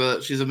 she's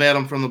a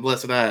madam from the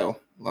Blessed Isle.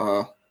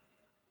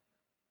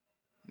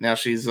 Now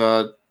she's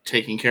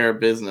taking care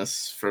of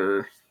business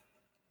for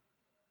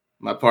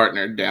my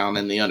partner down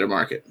in the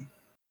undermarket.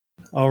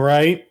 All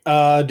right.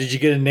 Did you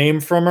get a name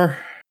from her?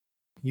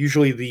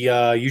 Usually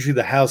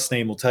the house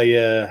name will tell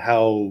you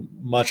how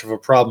much of a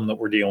problem that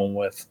we're dealing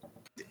with.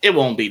 It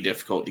won't be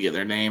difficult to get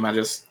their name.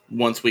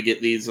 Once we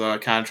get these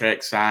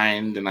contracts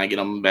signed and I get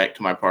them back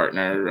to my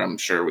partner, I'm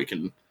sure we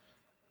can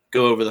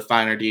go over the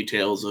finer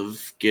details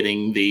of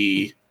getting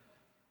the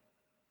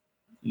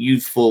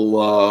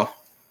youthful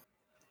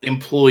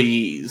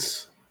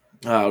employees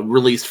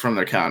released from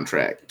their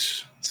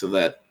contract so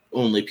that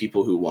only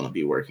people who want to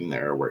be working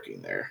there are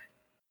working there.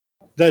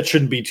 That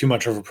shouldn't be too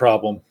much of a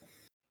problem.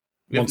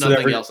 If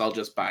nothing else, I'll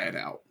just buy it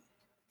out.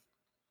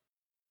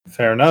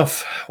 Fair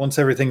enough. Once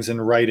everything's in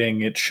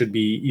writing, it should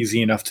be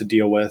easy enough to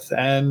deal with.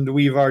 And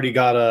we've already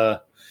got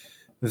a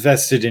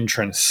vested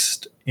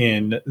interest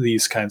in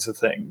these kinds of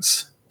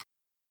things.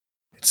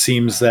 It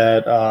seems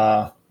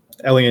that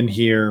Elian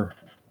here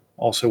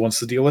also wants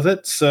to deal with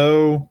it.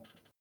 So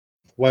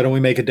why don't we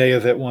make a day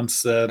of it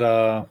once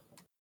that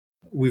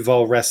we've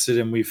all rested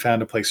and we've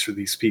found a place for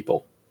these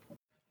people?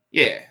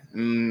 Yeah,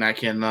 and I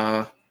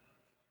can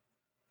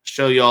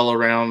show you all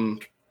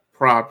around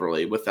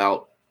properly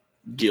without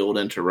guild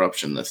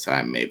interruption this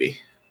time, maybe.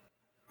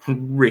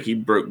 Ricky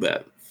broke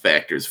that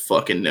factor's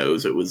fucking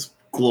nose. It was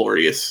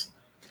glorious.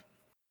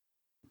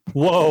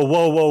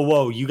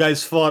 Whoa. You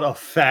guys fought a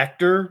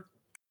factor?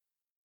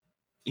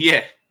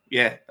 Yeah.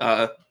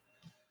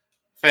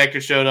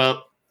 Factor showed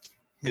up.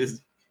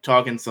 He's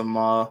talking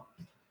some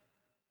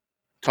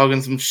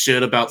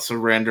shit about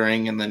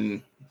surrendering, and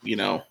then,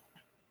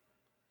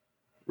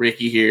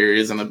 Ricky here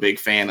isn't a big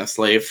fan of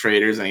slave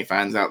traders, and he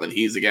finds out that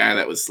he's the guy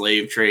that was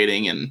slave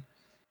trading, and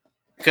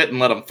couldn't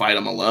let him fight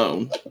him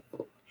alone.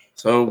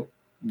 So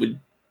we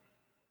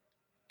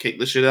kick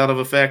the shit out of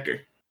a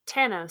factor.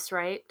 Tanos,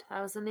 right?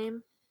 That was the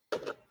name?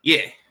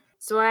 Yeah.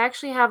 So I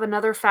actually have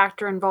another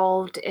factor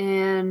involved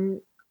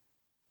in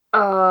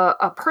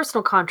a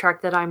personal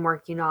contract that I'm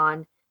working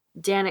on,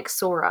 Danik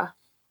Sora.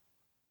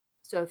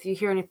 So if you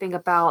hear anything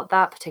about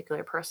that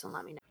particular person,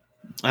 let me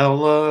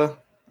know.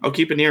 I'll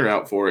keep an ear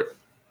out for it.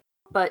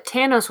 But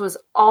Tanos was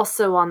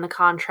also on the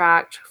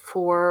contract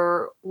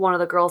for one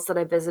of the girls that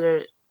I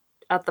visited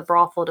at the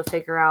brothel to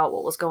figure out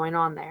what was going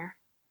on there.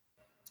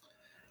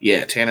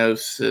 Yeah,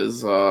 Tanos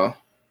is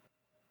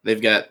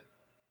they've got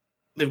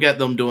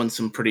them doing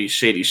some pretty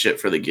shady shit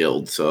for the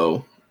guild,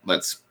 so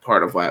that's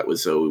part of why it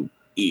was so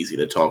easy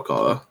to talk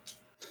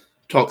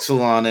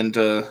Salon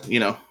into,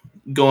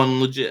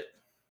 going legit.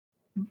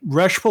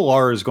 Resh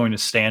Pilar is going to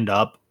stand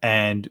up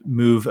and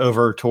move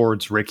over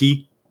towards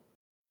Ricky.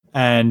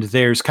 And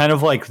there's kind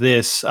of like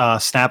this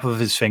snap of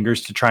his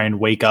fingers to try and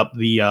wake up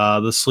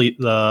the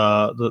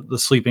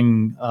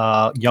sleeping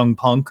young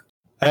punk.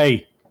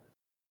 Hey.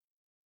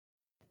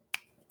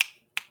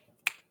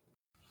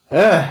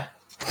 That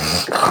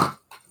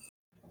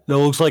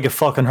looks like it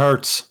fucking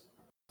hurts.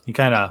 He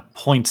kind of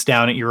points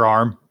down at your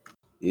arm.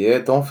 Yeah,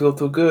 it don't feel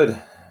too good.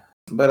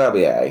 But I'll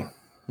be alright.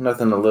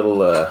 Nothing a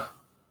little, I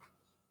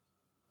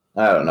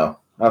don't know.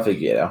 I'll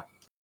figure it out.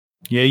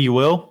 Yeah, you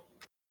will?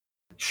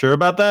 Sure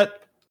about that?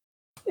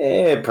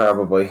 Yeah,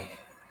 probably.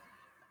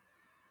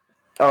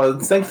 Oh,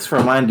 thanks for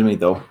reminding me,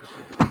 though.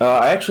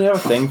 I actually have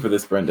a thing for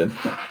this, Brendan.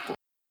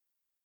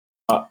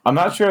 I'm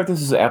not sure if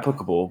this is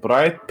applicable, but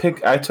I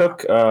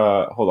took,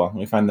 hold on, let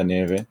me find the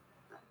name of it.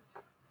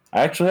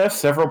 I actually have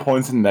several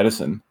points in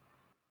medicine.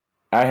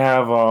 I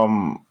have,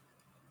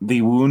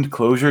 the wound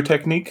closure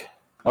technique.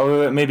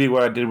 Oh, maybe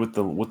what I did with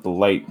the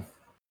light.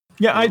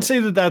 Yeah, I'd say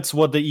that's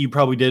what you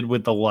probably did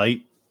with the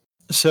light.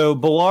 So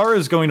Balar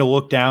is going to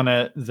look down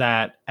at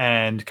that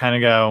and kind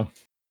of go,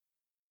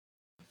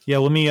 Yeah,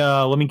 let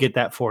me get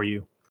that for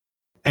you.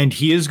 And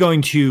he is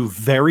going to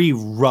very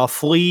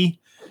roughly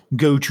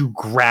go to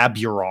grab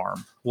your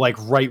arm, like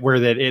right where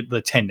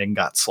the tendon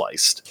got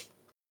sliced.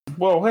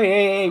 Whoa,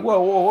 hey,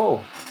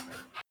 whoa.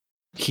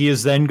 He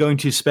is then going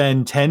to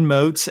spend 10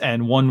 motes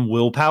and 1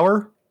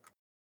 willpower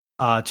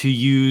to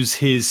use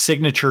his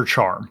signature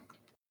charm.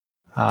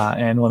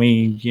 And let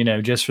me,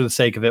 just for the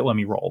sake of it, let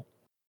me roll.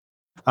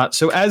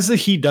 So as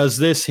he does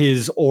this,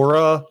 his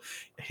aura,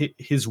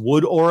 his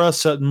wood aura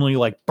suddenly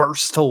like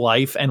bursts to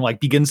life and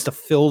like begins to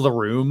fill the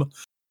room.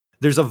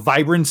 There's a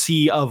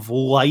vibrancy of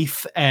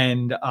life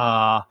and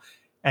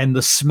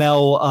the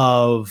smell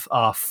of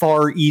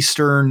Far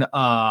Eastern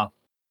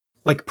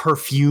like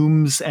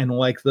perfumes and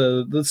like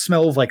the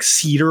smell of like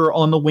cedar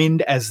on the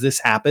wind as this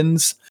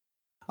happens.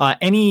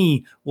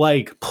 Any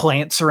like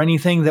plants or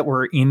anything that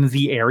were in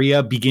the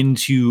area begin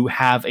to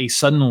have a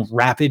sudden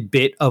rapid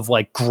bit of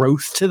like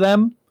growth to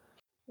them.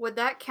 Would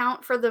that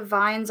count for the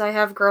vines I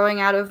have growing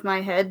out of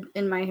my head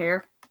in my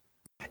hair?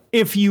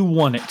 If you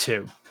want it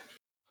to.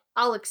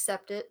 I'll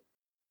accept it.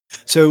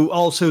 So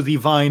also the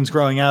vines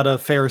growing out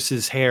of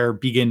Ferris's hair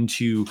begin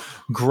to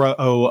grow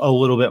a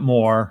little bit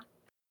more.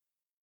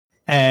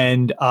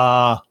 And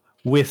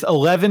with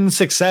 11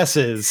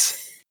 successes,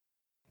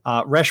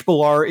 Resh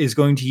Balar is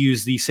going to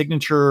use the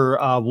signature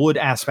wood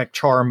aspect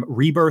charm,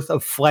 Rebirth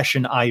of Flesh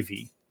and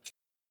Ivy,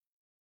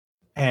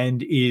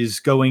 and is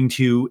going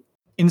to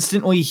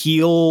instantly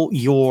heal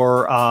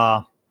your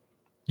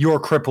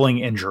crippling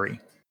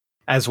injury,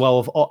 as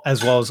well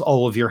as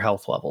all of your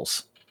health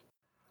levels.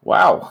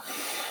 Wow.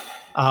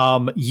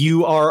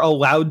 You are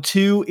allowed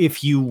to,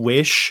 if you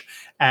wish,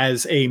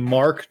 as a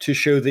mark to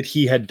show that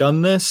he had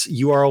done this,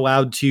 you are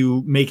allowed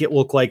to make it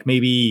look like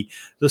maybe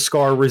the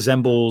scar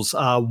resembles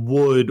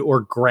wood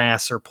or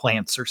grass or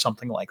plants or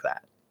something like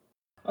that.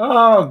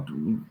 I'll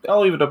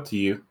leave it up to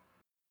you.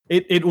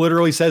 It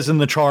literally says in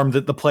the charm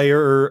that the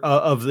player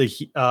of the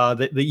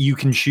that you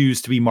can choose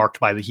to be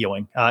marked by the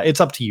healing. It's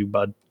up to you,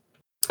 bud.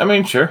 I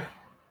mean, sure.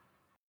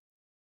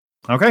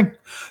 Okay,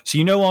 so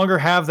you no longer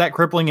have that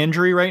crippling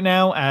injury right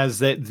now, as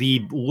that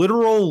the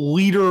literal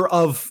leader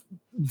of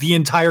the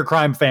entire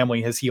crime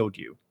family has healed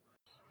you.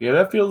 Yeah,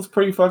 that feels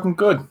pretty fucking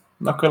good.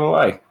 Not gonna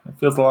lie, it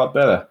feels a lot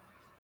better.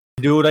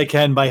 I do what I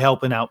can by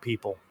helping out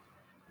people.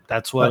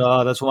 That's what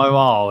my mom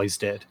always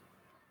did.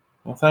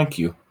 Well, thank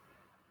you.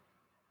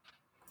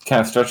 Kind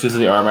of stretches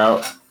the arm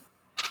out.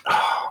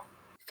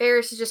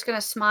 Ferris is just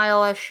gonna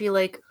smile as she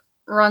like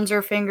runs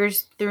her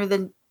fingers through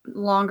the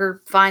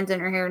longer vines in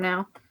her hair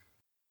now.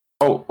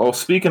 Oh!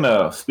 Speaking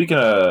of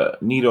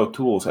Nito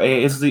tools,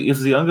 hey, is the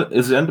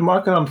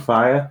undermarket on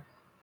fire?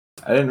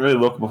 I didn't really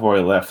look before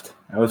I left.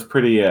 I was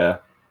pretty,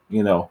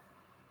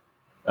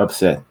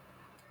 upset.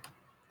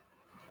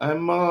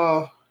 I'm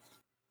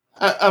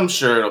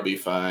sure it'll be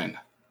fine.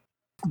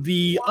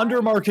 The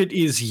undermarket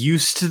is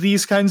used to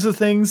these kinds of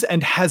things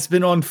and has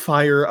been on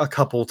fire a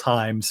couple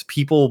times.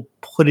 People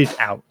put it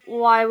out.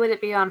 Why would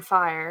it be on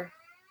fire?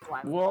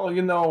 Well,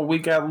 we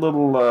got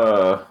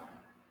little,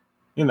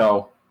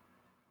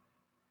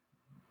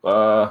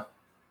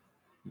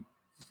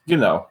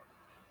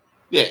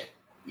 Yeah,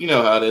 you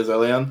know how it is,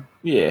 Elian.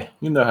 Yeah,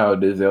 you know how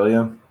it is,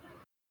 Elian.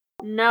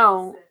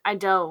 No, I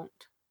don't.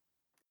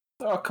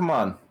 Oh, come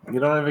on. You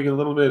don't ever get a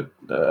little bit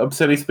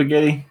upsetty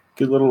spaghetti?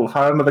 Get a little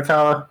hot under the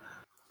collar?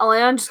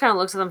 Leon just kind of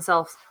looks at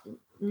himself.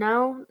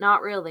 No,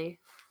 not really.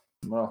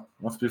 Well,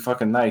 must be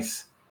fucking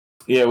nice.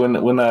 Yeah,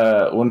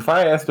 when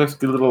fire aspects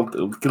get a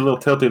little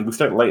tilted, we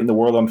start lighting the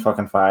world on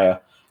fucking fire.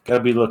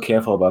 Gotta be a little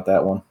careful about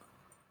that one.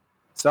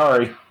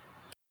 Sorry.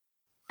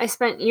 I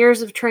spent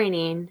years of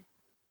training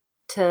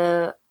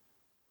to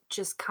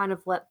just kind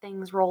of let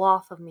things roll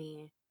off of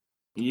me.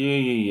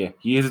 Yeah.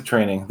 Years of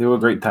training. They were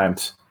great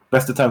times.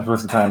 Best of times,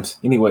 worst of times.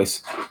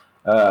 Anyways,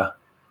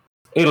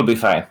 it'll be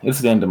fine. It's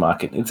the end of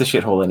market. It's a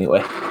shithole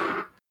anyway.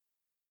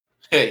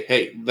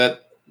 Hey,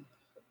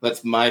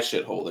 that's my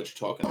shithole that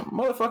you're talking about.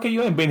 Motherfucker,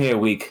 you ain't been here a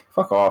week.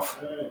 Fuck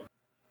off.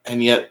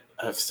 And yet,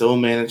 I've still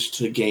managed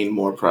to gain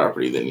more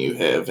property than you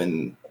have.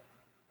 And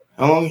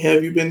how long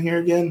have you been here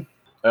again?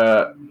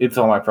 It's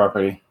all my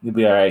property. You'll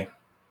be alright.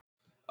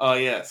 Oh,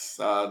 yes.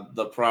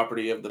 The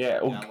property of the... Yeah,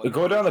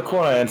 go down the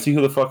corner and see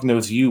who the fuck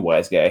knows you,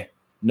 wise guy.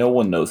 No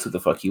one knows who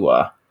the fuck you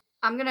are.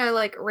 I'm gonna,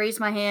 raise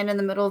my hand in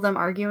the middle of them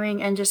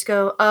arguing and just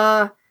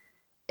go,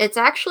 it's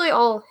actually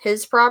all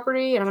his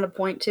property, and I'm gonna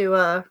point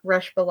to,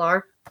 Resh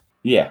Balar.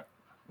 Yeah,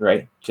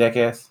 right,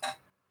 jackass.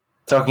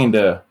 Talking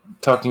to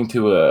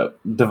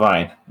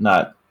Divine,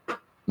 not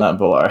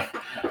Balar.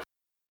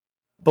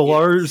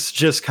 Balar's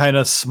just kind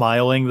of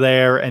smiling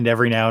there, and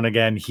every now and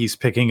again he's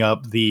picking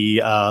up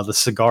the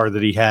cigar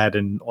that he had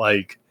and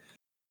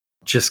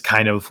just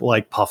kind of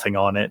puffing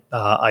on it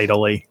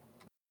idly.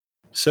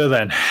 So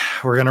then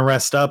we're gonna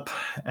rest up,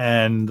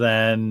 and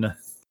then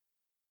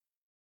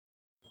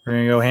we're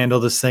gonna go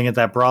handle this thing at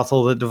that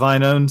brothel that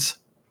Divine owns.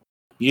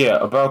 Yeah,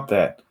 about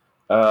that.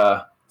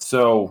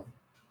 So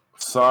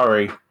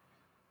sorry,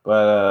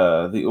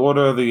 but the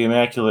Order of the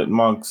Immaculate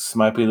Monks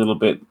might be a little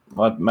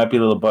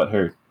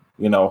butthurt.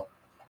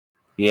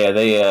 Yeah,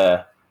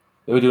 they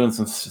They were doing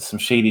some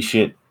shady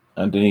shit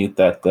underneath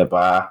that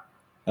bar,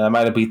 and I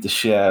might have beat the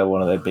shit out of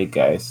one of their big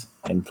guys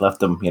and left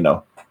them,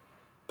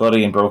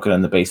 bloody and broken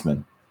in the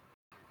basement.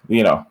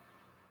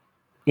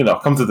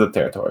 Comes with the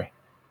territory.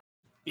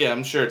 Yeah,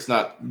 I'm sure it's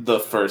not the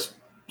first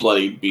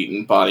bloody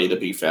beaten body to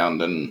be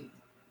found in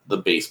the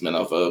basement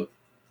of a...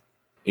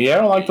 Yeah,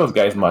 I don't like those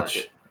guys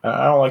much.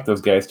 I don't like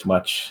those guys too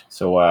much.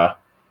 So,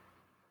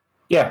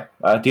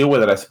 deal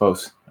with it, I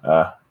suppose.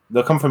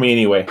 They'll come for me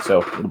anyway,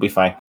 so it'll be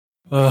fine.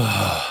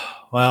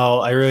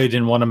 Well, I really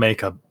didn't want to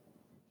make a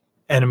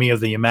enemy of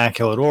the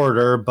Immaculate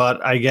Order,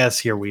 but I guess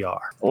here we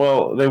are.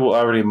 Well, they were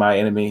already my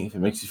enemy, if it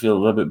makes you feel a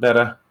little bit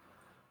better.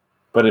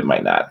 But it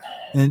might not.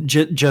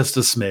 Just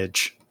a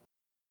smidge.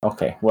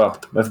 Okay, well,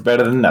 that's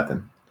better than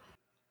nothing.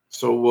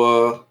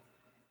 So,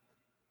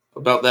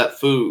 about that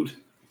food.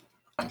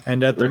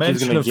 And at the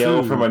Ricky's mention gonna of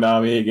yell food, for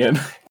Manami again.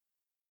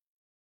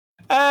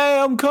 Hey,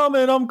 I'm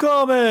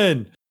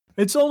coming!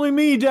 It's only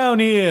me down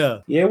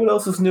here! Yeah, what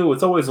else is new?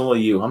 It's always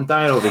only you. I'm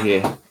dying over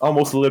here.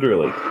 Almost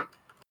literally.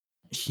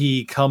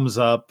 He comes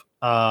up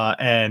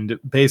and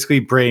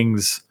basically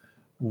brings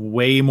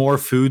way more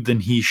food than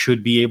he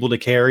should be able to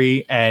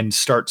carry and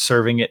starts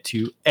serving it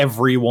to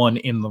everyone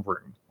in the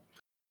room.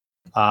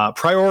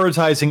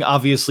 Prioritizing,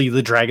 obviously,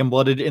 the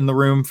dragon-blooded in the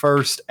room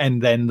first,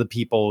 and then the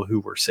people who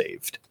were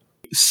saved.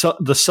 So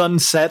the sun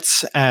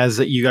sets as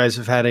you guys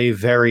have had a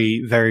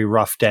very, very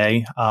rough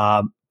day.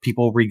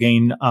 People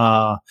regain,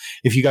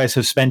 if you guys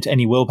have spent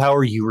any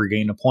willpower, you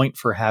regain a point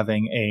for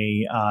having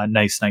a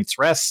nice night's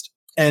rest.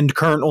 And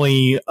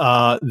currently,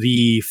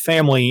 the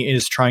family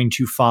is trying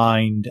to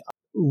find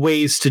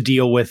ways to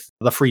deal with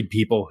the freed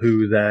people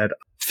who that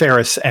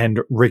Ferris and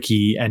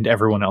Ricky and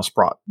everyone else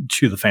brought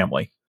to the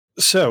family.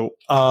 So,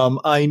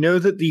 I know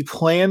that the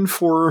plan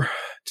for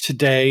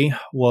today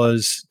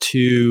was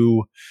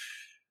to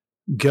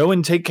go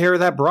and take care of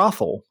that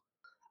brothel.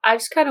 I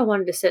just kind of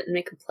wanted to sit and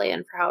make a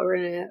plan for how we're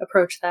going to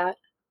approach that.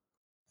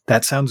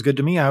 That sounds good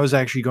to me. I was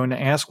actually going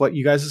to ask what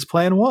you guys'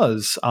 plan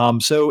was.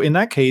 So in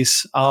that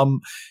case,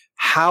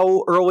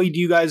 how early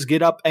do you guys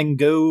get up and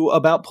go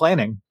about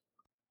planning?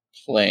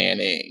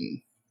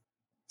 Planning.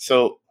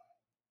 So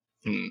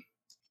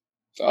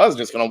I was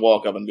just going to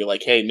walk up and be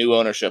like, hey, new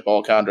ownership,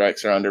 all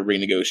contracts are under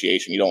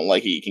renegotiation. You don't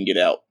like it, you can get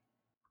out.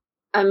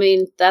 I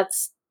mean,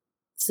 that's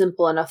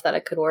simple enough that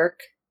it could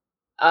work.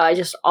 I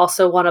just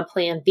also want a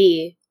plan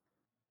B.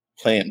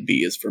 Plan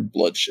B is for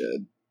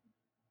bloodshed.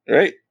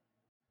 Right?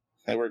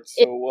 That worked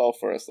so well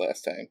for us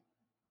last time.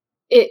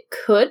 It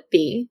could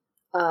be,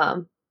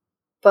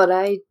 but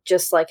I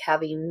just like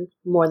having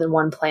more than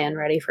one plan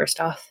ready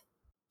first off.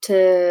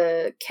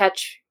 To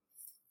catch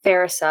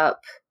Ferris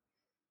up.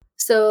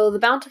 So the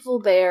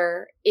Bountiful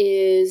Bear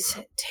is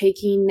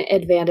taking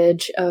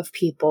advantage of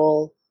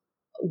people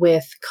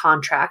with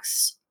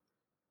contracts.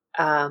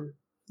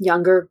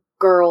 Younger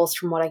girls,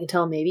 from what I can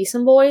tell, maybe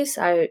some boys.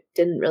 I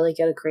didn't really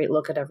get a great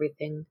look at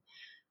everything.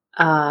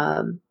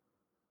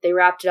 They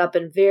wrapped it up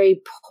in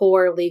very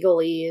poor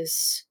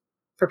legalese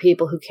for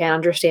people who can't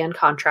understand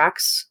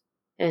contracts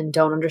and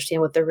don't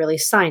understand what they're really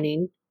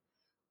signing.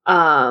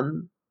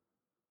 And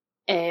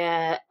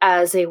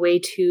as a way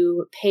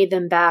to pay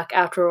them back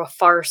after a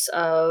farce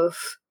of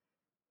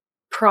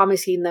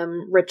promising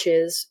them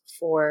riches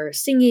for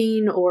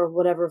singing or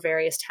whatever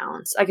various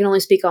talents. I can only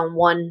speak on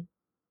one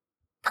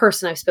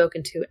person I've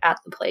spoken to at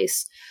the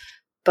place,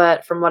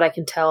 but from what I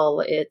can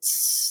tell,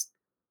 it's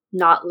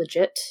not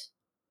legit,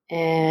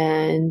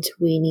 and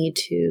we need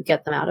to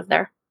get them out of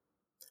there.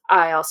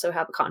 I also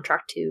have a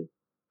contract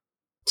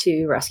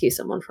to rescue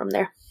someone from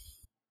there.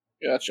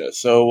 Gotcha.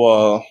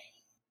 So,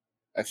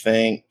 I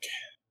think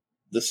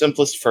the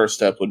simplest first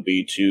step would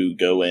be to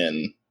go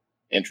in,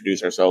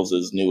 introduce ourselves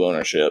as new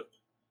ownership,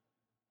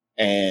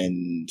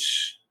 and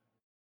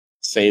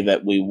say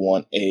that we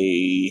want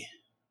a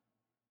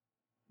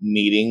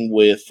meeting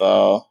with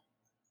all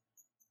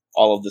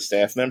of the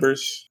staff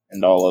members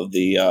and all of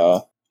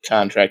the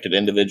contracted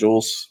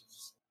individuals.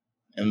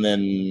 And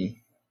then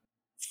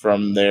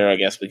from there, I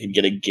guess we could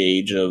get a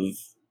gauge of,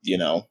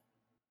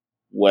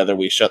 whether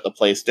we shut the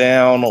place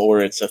down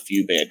or it's a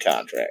few bad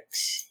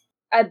contracts.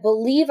 I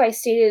believe I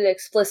stated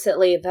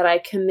explicitly that I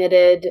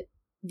committed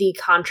the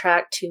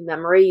contract to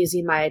memory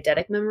using my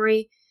eidetic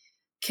memory.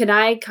 Can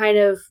I kind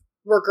of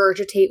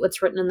regurgitate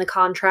what's written in the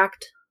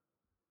contract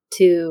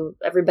to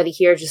everybody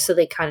here just so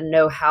they kind of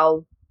know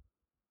how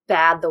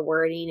bad the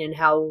wording and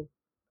how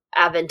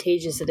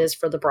advantageous it is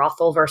for the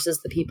brothel versus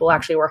the people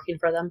actually working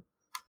for them?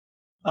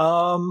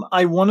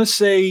 I want to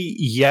say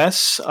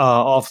yes,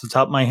 off the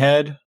top of my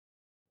head.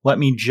 Let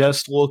me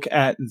just look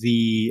at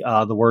the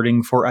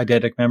wording for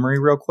eidetic memory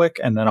real quick,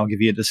 and then I'll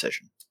give you a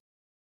decision.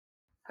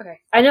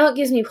 Okay. I know it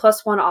gives me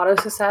 +1 auto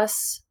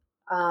success.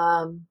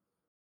 In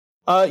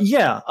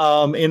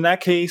that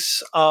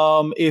case,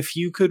 if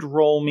you could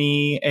roll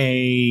me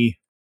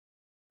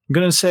I'm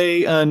going to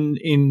say an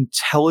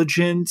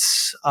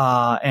intelligence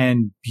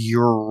and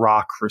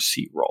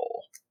bureaucracy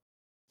roll,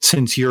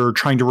 since you're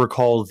trying to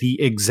recall the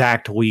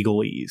exact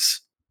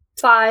legalese.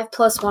 5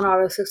 +1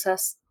 auto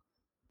success.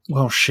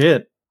 Well,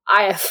 shit.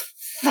 I have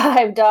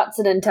 5 dots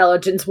in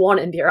intelligence, 1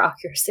 in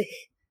bureaucracy.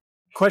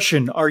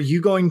 Question, are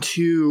you going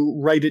to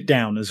write it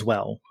down as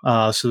well,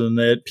 so then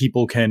that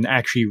people can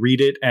actually read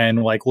it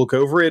and look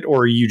over it,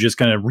 or are you just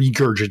going to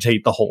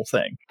regurgitate the whole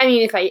thing? I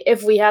mean,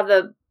 if we have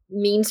the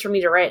means for me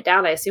to write it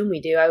down, I assume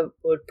we do. I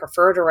would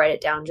prefer to write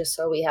it down just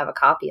so we have a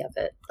copy of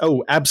it.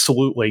 Oh,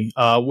 absolutely.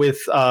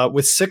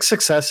 With 6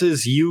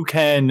 successes, you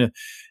can...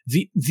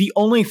 The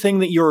only thing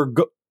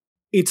that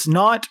it's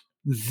not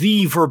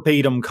the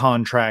verbatim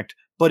contract,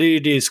 but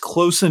it is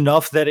close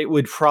enough that it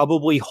would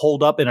probably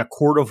hold up in a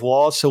court of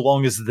law so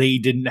long as they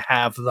didn't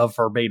have the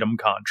verbatim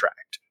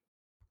contract.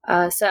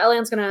 So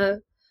Elian's gonna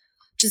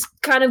just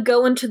kind of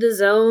go into the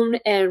zone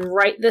and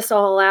write this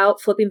all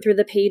out, flipping through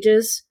the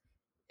pages,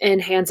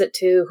 and hands it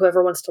to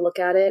whoever wants to look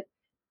at it.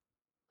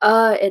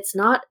 It's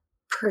not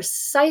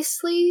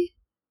precisely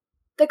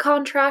the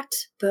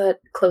contract, but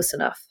close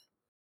enough.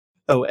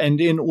 Oh,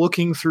 and in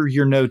looking through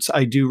your notes,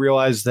 I do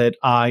realize that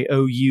I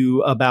owe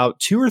you about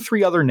 2 or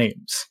 3 other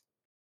names.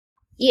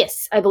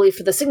 Yes, I believe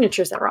for the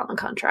signatures that were on the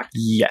contract.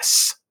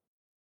 Yes.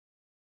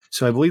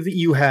 So I believe that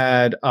you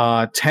had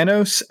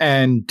Tanos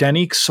and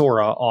Danik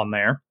Sora on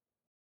there.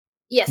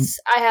 Yes,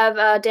 I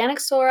have Danik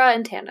Sora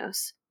and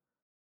Tanos.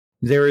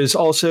 There is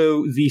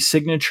also the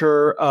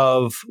signature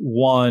of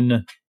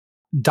one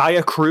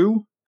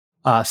Diacru,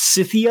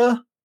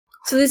 Scythia.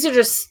 So these are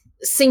just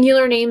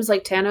singular names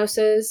like Tanos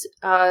is.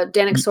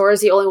 Danik Sora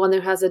is the only one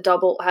that has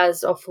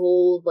a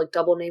full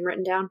double name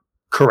written down.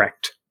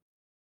 Correct.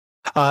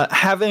 Not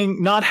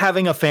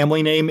having a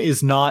family name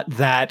is not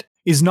that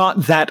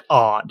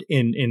odd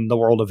in the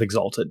world of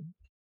Exalted.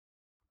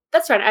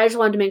 That's fine. I just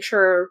wanted to make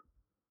sure,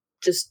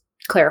 just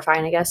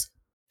clarifying, I guess.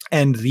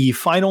 And the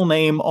final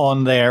name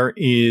on there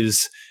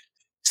is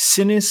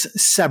Sinis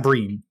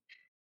Sabrine.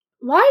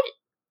 Why?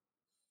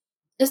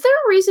 Is there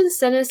a reason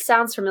Sinis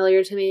sounds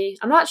familiar to me?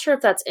 I'm not sure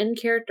if that's in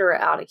character or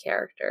out of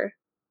character,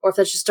 or if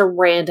that's just a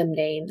random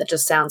name that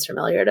just sounds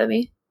familiar to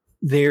me.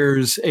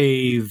 There's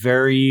a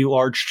very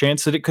large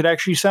chance that it could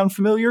actually sound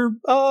familiar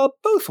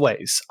both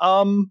ways.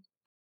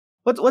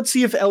 Let's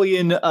see if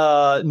Elian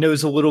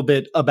knows a little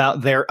bit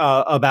about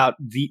about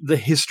the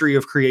history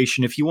of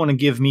creation. If you want to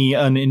give me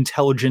an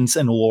intelligence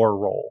and lore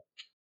roll.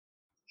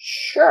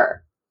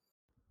 Sure.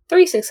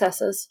 3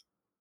 successes.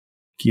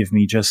 Give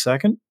me just a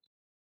second.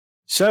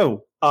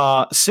 So,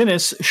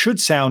 Sinis should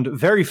sound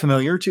very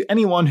familiar to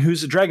anyone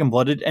who's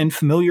dragon-blooded and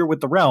familiar with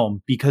the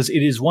realm, because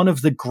it is one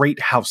of the great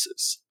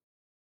houses.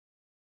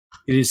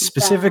 It is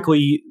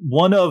specifically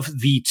one of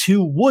the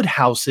 2 wood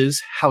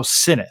houses, House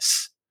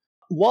Sinis.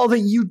 While that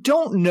you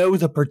don't know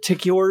the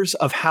particulars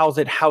of how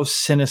that House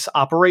Sinis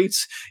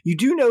operates, you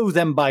do know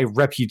them by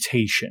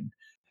reputation.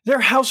 Their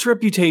house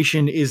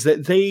reputation is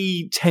that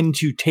they tend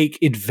to take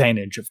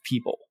advantage of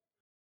people.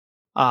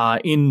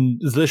 In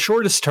the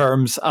shortest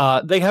terms,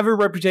 they have a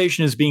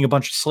reputation as being a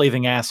bunch of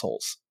slaving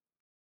assholes.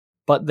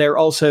 But they're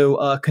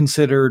also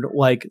considered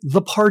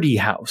the party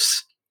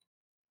house.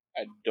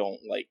 I don't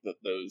like that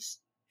those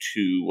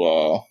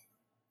 2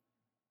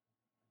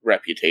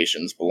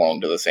 reputations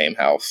belong to the same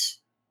house.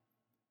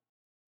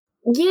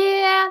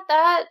 Yeah,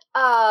 that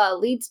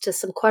leads to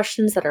some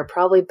questions that are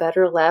probably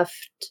better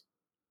left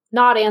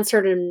not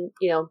answered and,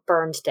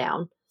 burned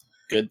down.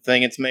 Good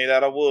thing it's made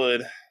out of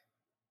wood.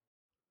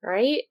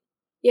 Right?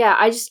 Yeah,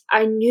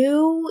 I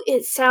knew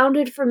it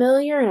sounded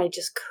familiar and I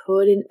just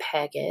couldn't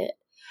peg it.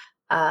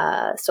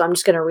 So I'm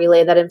just going to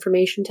relay that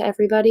information to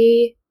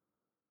everybody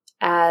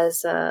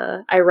as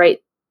I write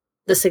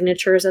the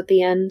signatures at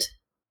the end.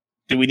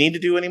 Do we need to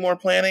do any more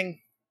planning?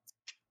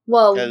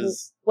 Well,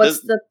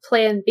 what's the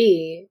plan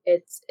B?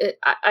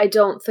 I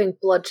don't think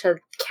bloodshed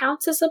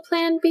counts as a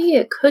plan B.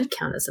 It could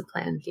count as a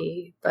plan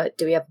B, but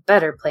do we have a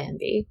better plan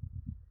B?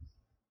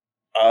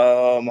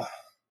 I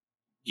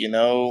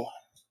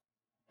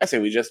say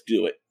we just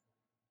do it.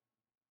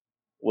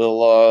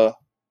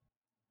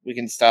 We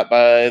can stop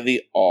by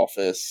the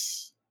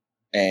office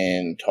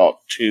and talk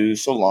to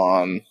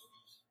Solon.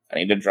 I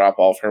need to drop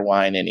off her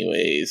wine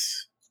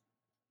anyways.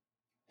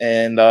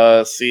 And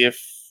see if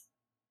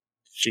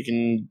she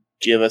can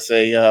give us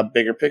a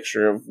bigger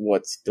picture of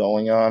what's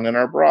going on in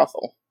our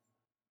brothel.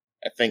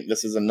 I think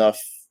this is enough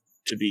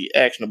to be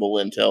actionable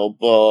intel,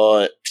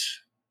 but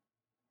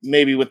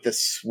maybe with the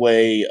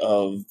sway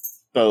of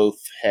both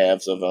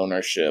halves of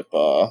ownership,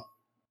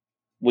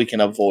 we can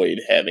avoid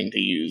having to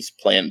use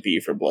Plan B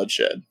for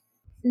bloodshed.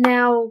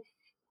 Now,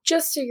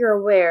 just so you're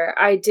aware,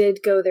 I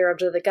did go there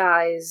under the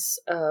guise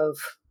of,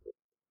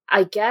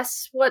 I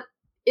guess, what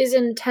is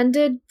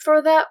intended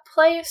for that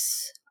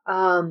place.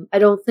 I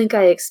don't think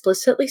I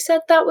explicitly said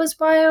that was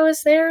why I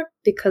was there,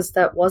 because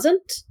that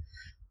wasn't.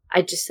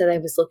 I just said I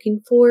was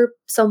looking for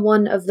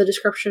someone of the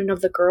description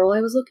of the girl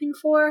I was looking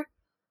for.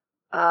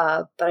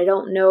 But I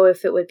don't know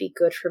if it would be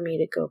good for me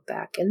to go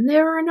back in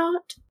there or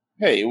not.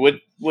 Hey, what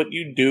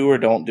you do or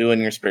don't do in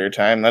your spare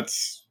time,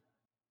 that's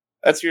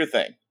your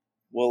thing.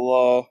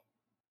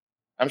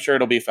 I'm sure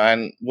it'll be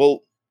fine. We'll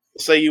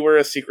say you were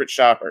a secret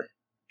shopper,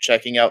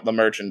 checking out the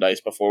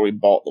merchandise before we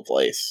bought the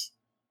place.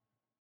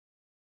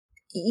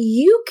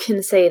 You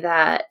can say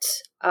that.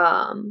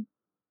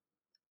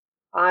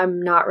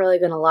 I'm not really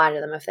going to lie to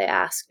them if they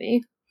ask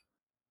me.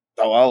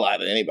 Oh, I'll lie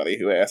to anybody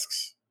who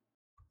asks.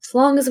 As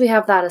long as we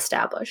have that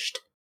established.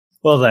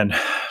 Well then,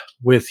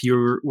 with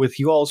you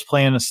all's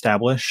plan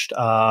established,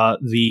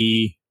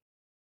 the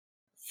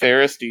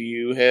Ferris, do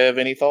you have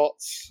any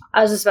thoughts?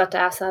 I was just about to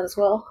ask that as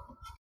well.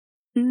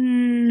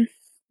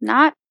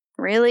 Not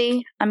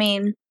really. I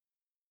mean,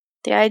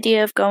 the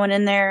idea of going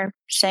in there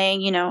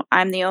saying,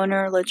 I'm the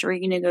owner, let's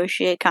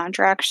renegotiate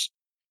contracts,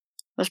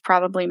 was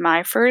probably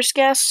my first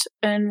guess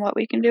in what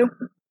we can do.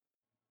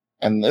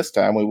 And this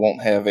time we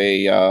won't have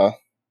a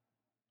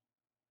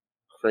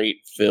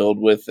crate filled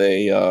with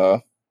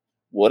a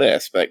wood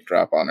aspect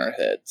drop on our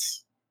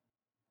heads.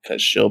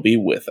 Because she'll be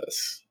with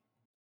us.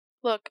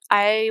 Look,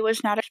 I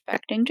was not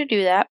expecting to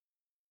do that.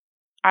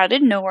 I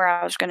didn't know where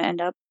I was going to end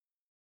up.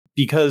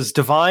 because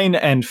Divine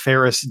and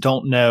Ferris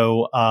don't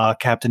know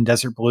Captain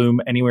Desert Bloom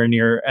anywhere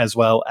near as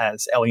well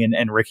as Elian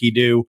and Ricky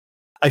do.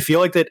 I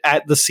feel like that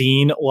at the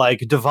scene,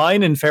 like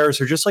Divine and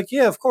Ferris are just like,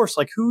 yeah, of course.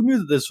 Like, who knew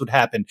that this would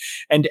happen?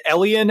 And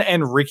Elian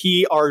and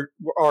Ricky are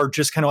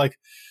just kind of like,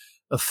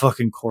 of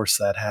fucking course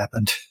that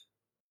happened.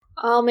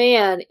 Oh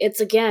man,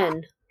 it's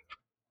again.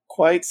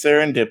 Quite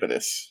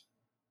serendipitous.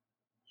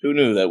 Who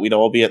knew that we'd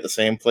all be at the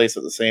same place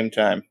at the same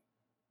time?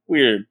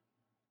 Weird.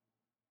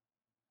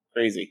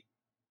 Crazy.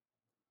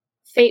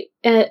 Fate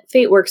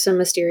works in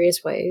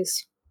mysterious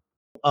ways.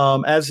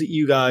 As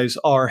you guys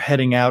are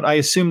heading out, I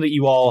assume that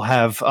you all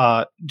have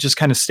just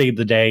kind of stayed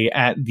the day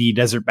at the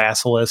Desert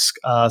Basilisk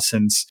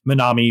since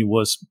Minami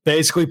was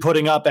basically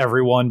putting up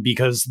everyone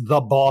because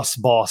the boss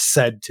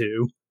said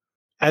to.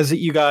 As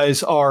you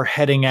guys are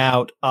heading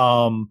out,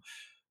 Resh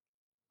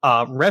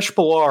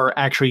Balar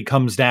actually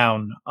comes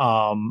down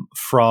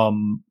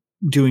from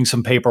doing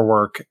some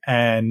paperwork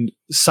and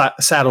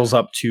saddles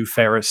up to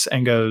Ferris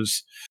and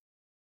goes,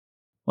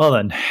 well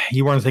then,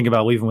 you weren't thinking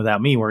about leaving without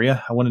me, were you?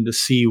 I wanted to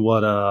see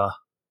what our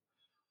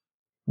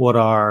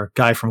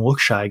guy from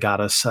Lookshy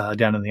got us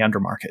down in the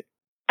Undermarket.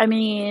 I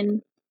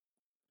mean,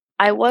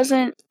 I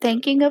wasn't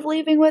thinking of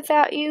leaving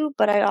without you,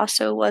 but I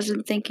also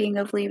wasn't thinking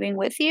of leaving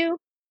with you.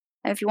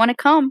 And if you want to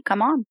come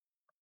on.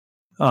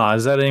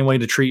 Is that any way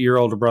to treat your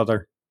older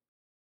brother?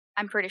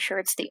 I'm pretty sure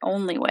it's the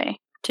only way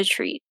to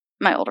treat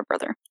my older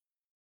brother.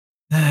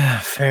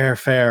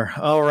 Fair.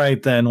 All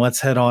right then,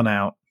 let's head on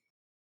out.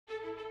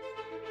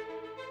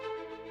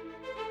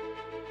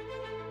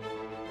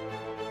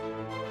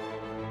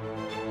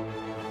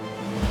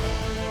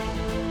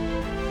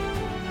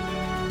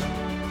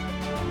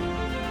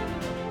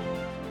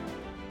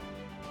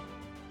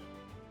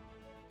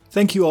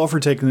 Thank you all for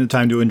taking the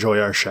time to enjoy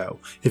our show.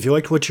 If you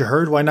liked what you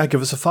heard, why not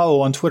give us a follow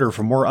on Twitter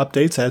for more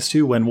updates as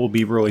to when we'll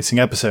be releasing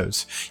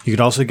episodes. You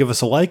can also give us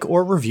a like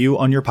or review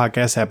on your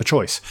podcast app of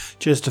choice.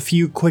 Just a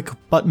few quick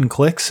button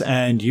clicks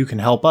and you can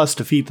help us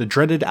defeat the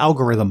dreaded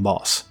algorithm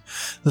boss.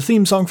 The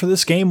theme song for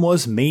this game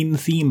was Main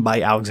Theme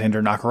by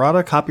Alexander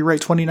Nakarada,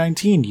 copyright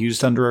 2019,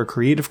 used under a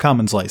Creative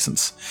Commons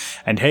license.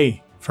 And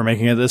hey, for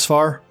making it this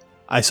far,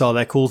 I saw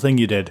that cool thing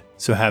you did,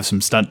 so have some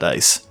stunt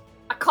dice.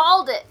 I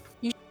called it!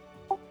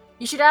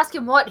 You should ask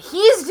him what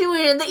he's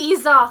doing in the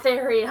Ezoth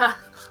area.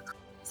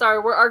 Sorry,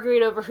 we're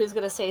arguing over who's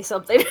going to say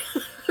something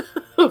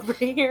over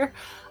here.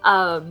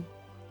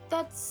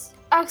 That's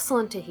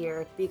excellent to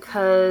hear,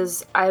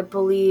 because I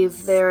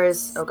believe there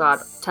is... Oh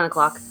god, 10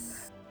 o'clock.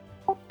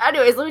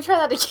 Anyways, let me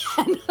try that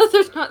again.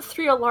 There's not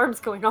 3 alarms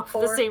going off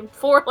at the same...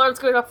 4 alarms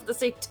going off at the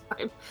same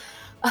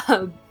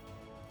time.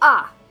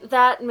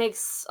 That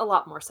makes a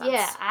lot more sense.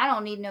 Yeah, I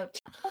don't need no...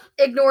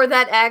 Ignore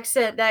that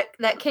accent.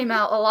 That came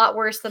out a lot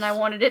worse than I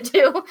wanted it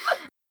to.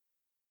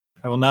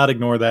 I will not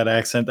ignore that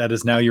accent. That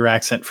is now your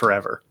accent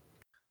forever.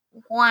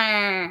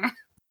 Wah.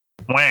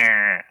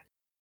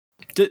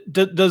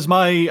 Does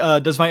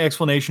my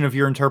explanation of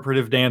your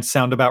interpretive dance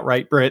sound about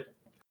right, Britt?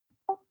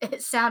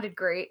 It sounded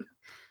great.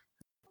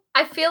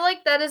 I feel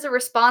like that is a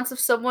response of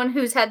someone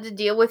who's had to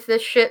deal with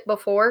this shit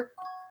before.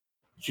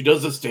 She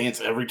does this dance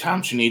every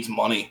time she needs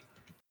money.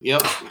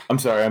 Yep. I'm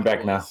sorry, I'm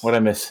back now. What'd I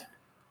miss?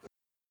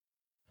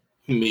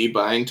 Me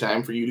buying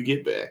time for you to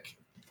get back.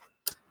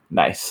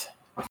 Nice.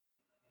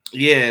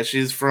 Yeah,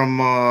 she's from,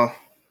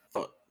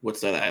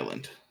 what's that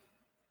island?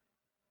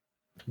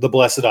 The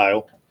Blessed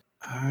Isle.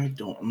 I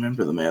don't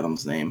remember the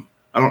madam's name.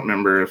 I don't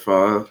remember if,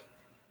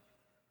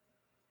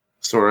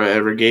 Sora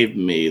ever gave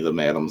me the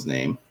madam's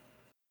name.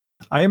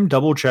 I am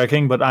double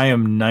checking, but I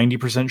am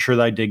 90% sure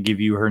that I did give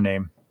you her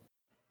name.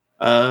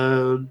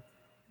 No,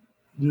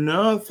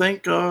 I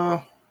think,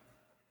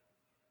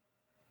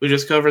 we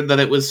just covered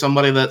that it was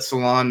somebody that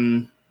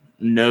Salon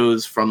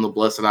knows from the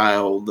Blessed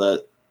Isle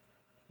that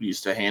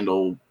used to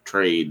handle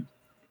trade.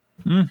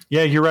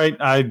 Yeah, you're right.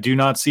 I do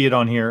not see it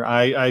on here.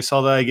 I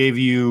saw that I gave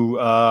you...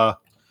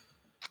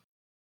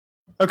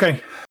 Okay.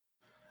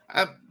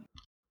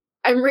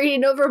 I'm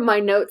reading over my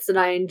notes and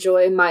I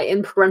enjoy my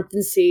in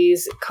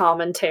parentheses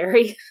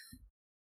commentary.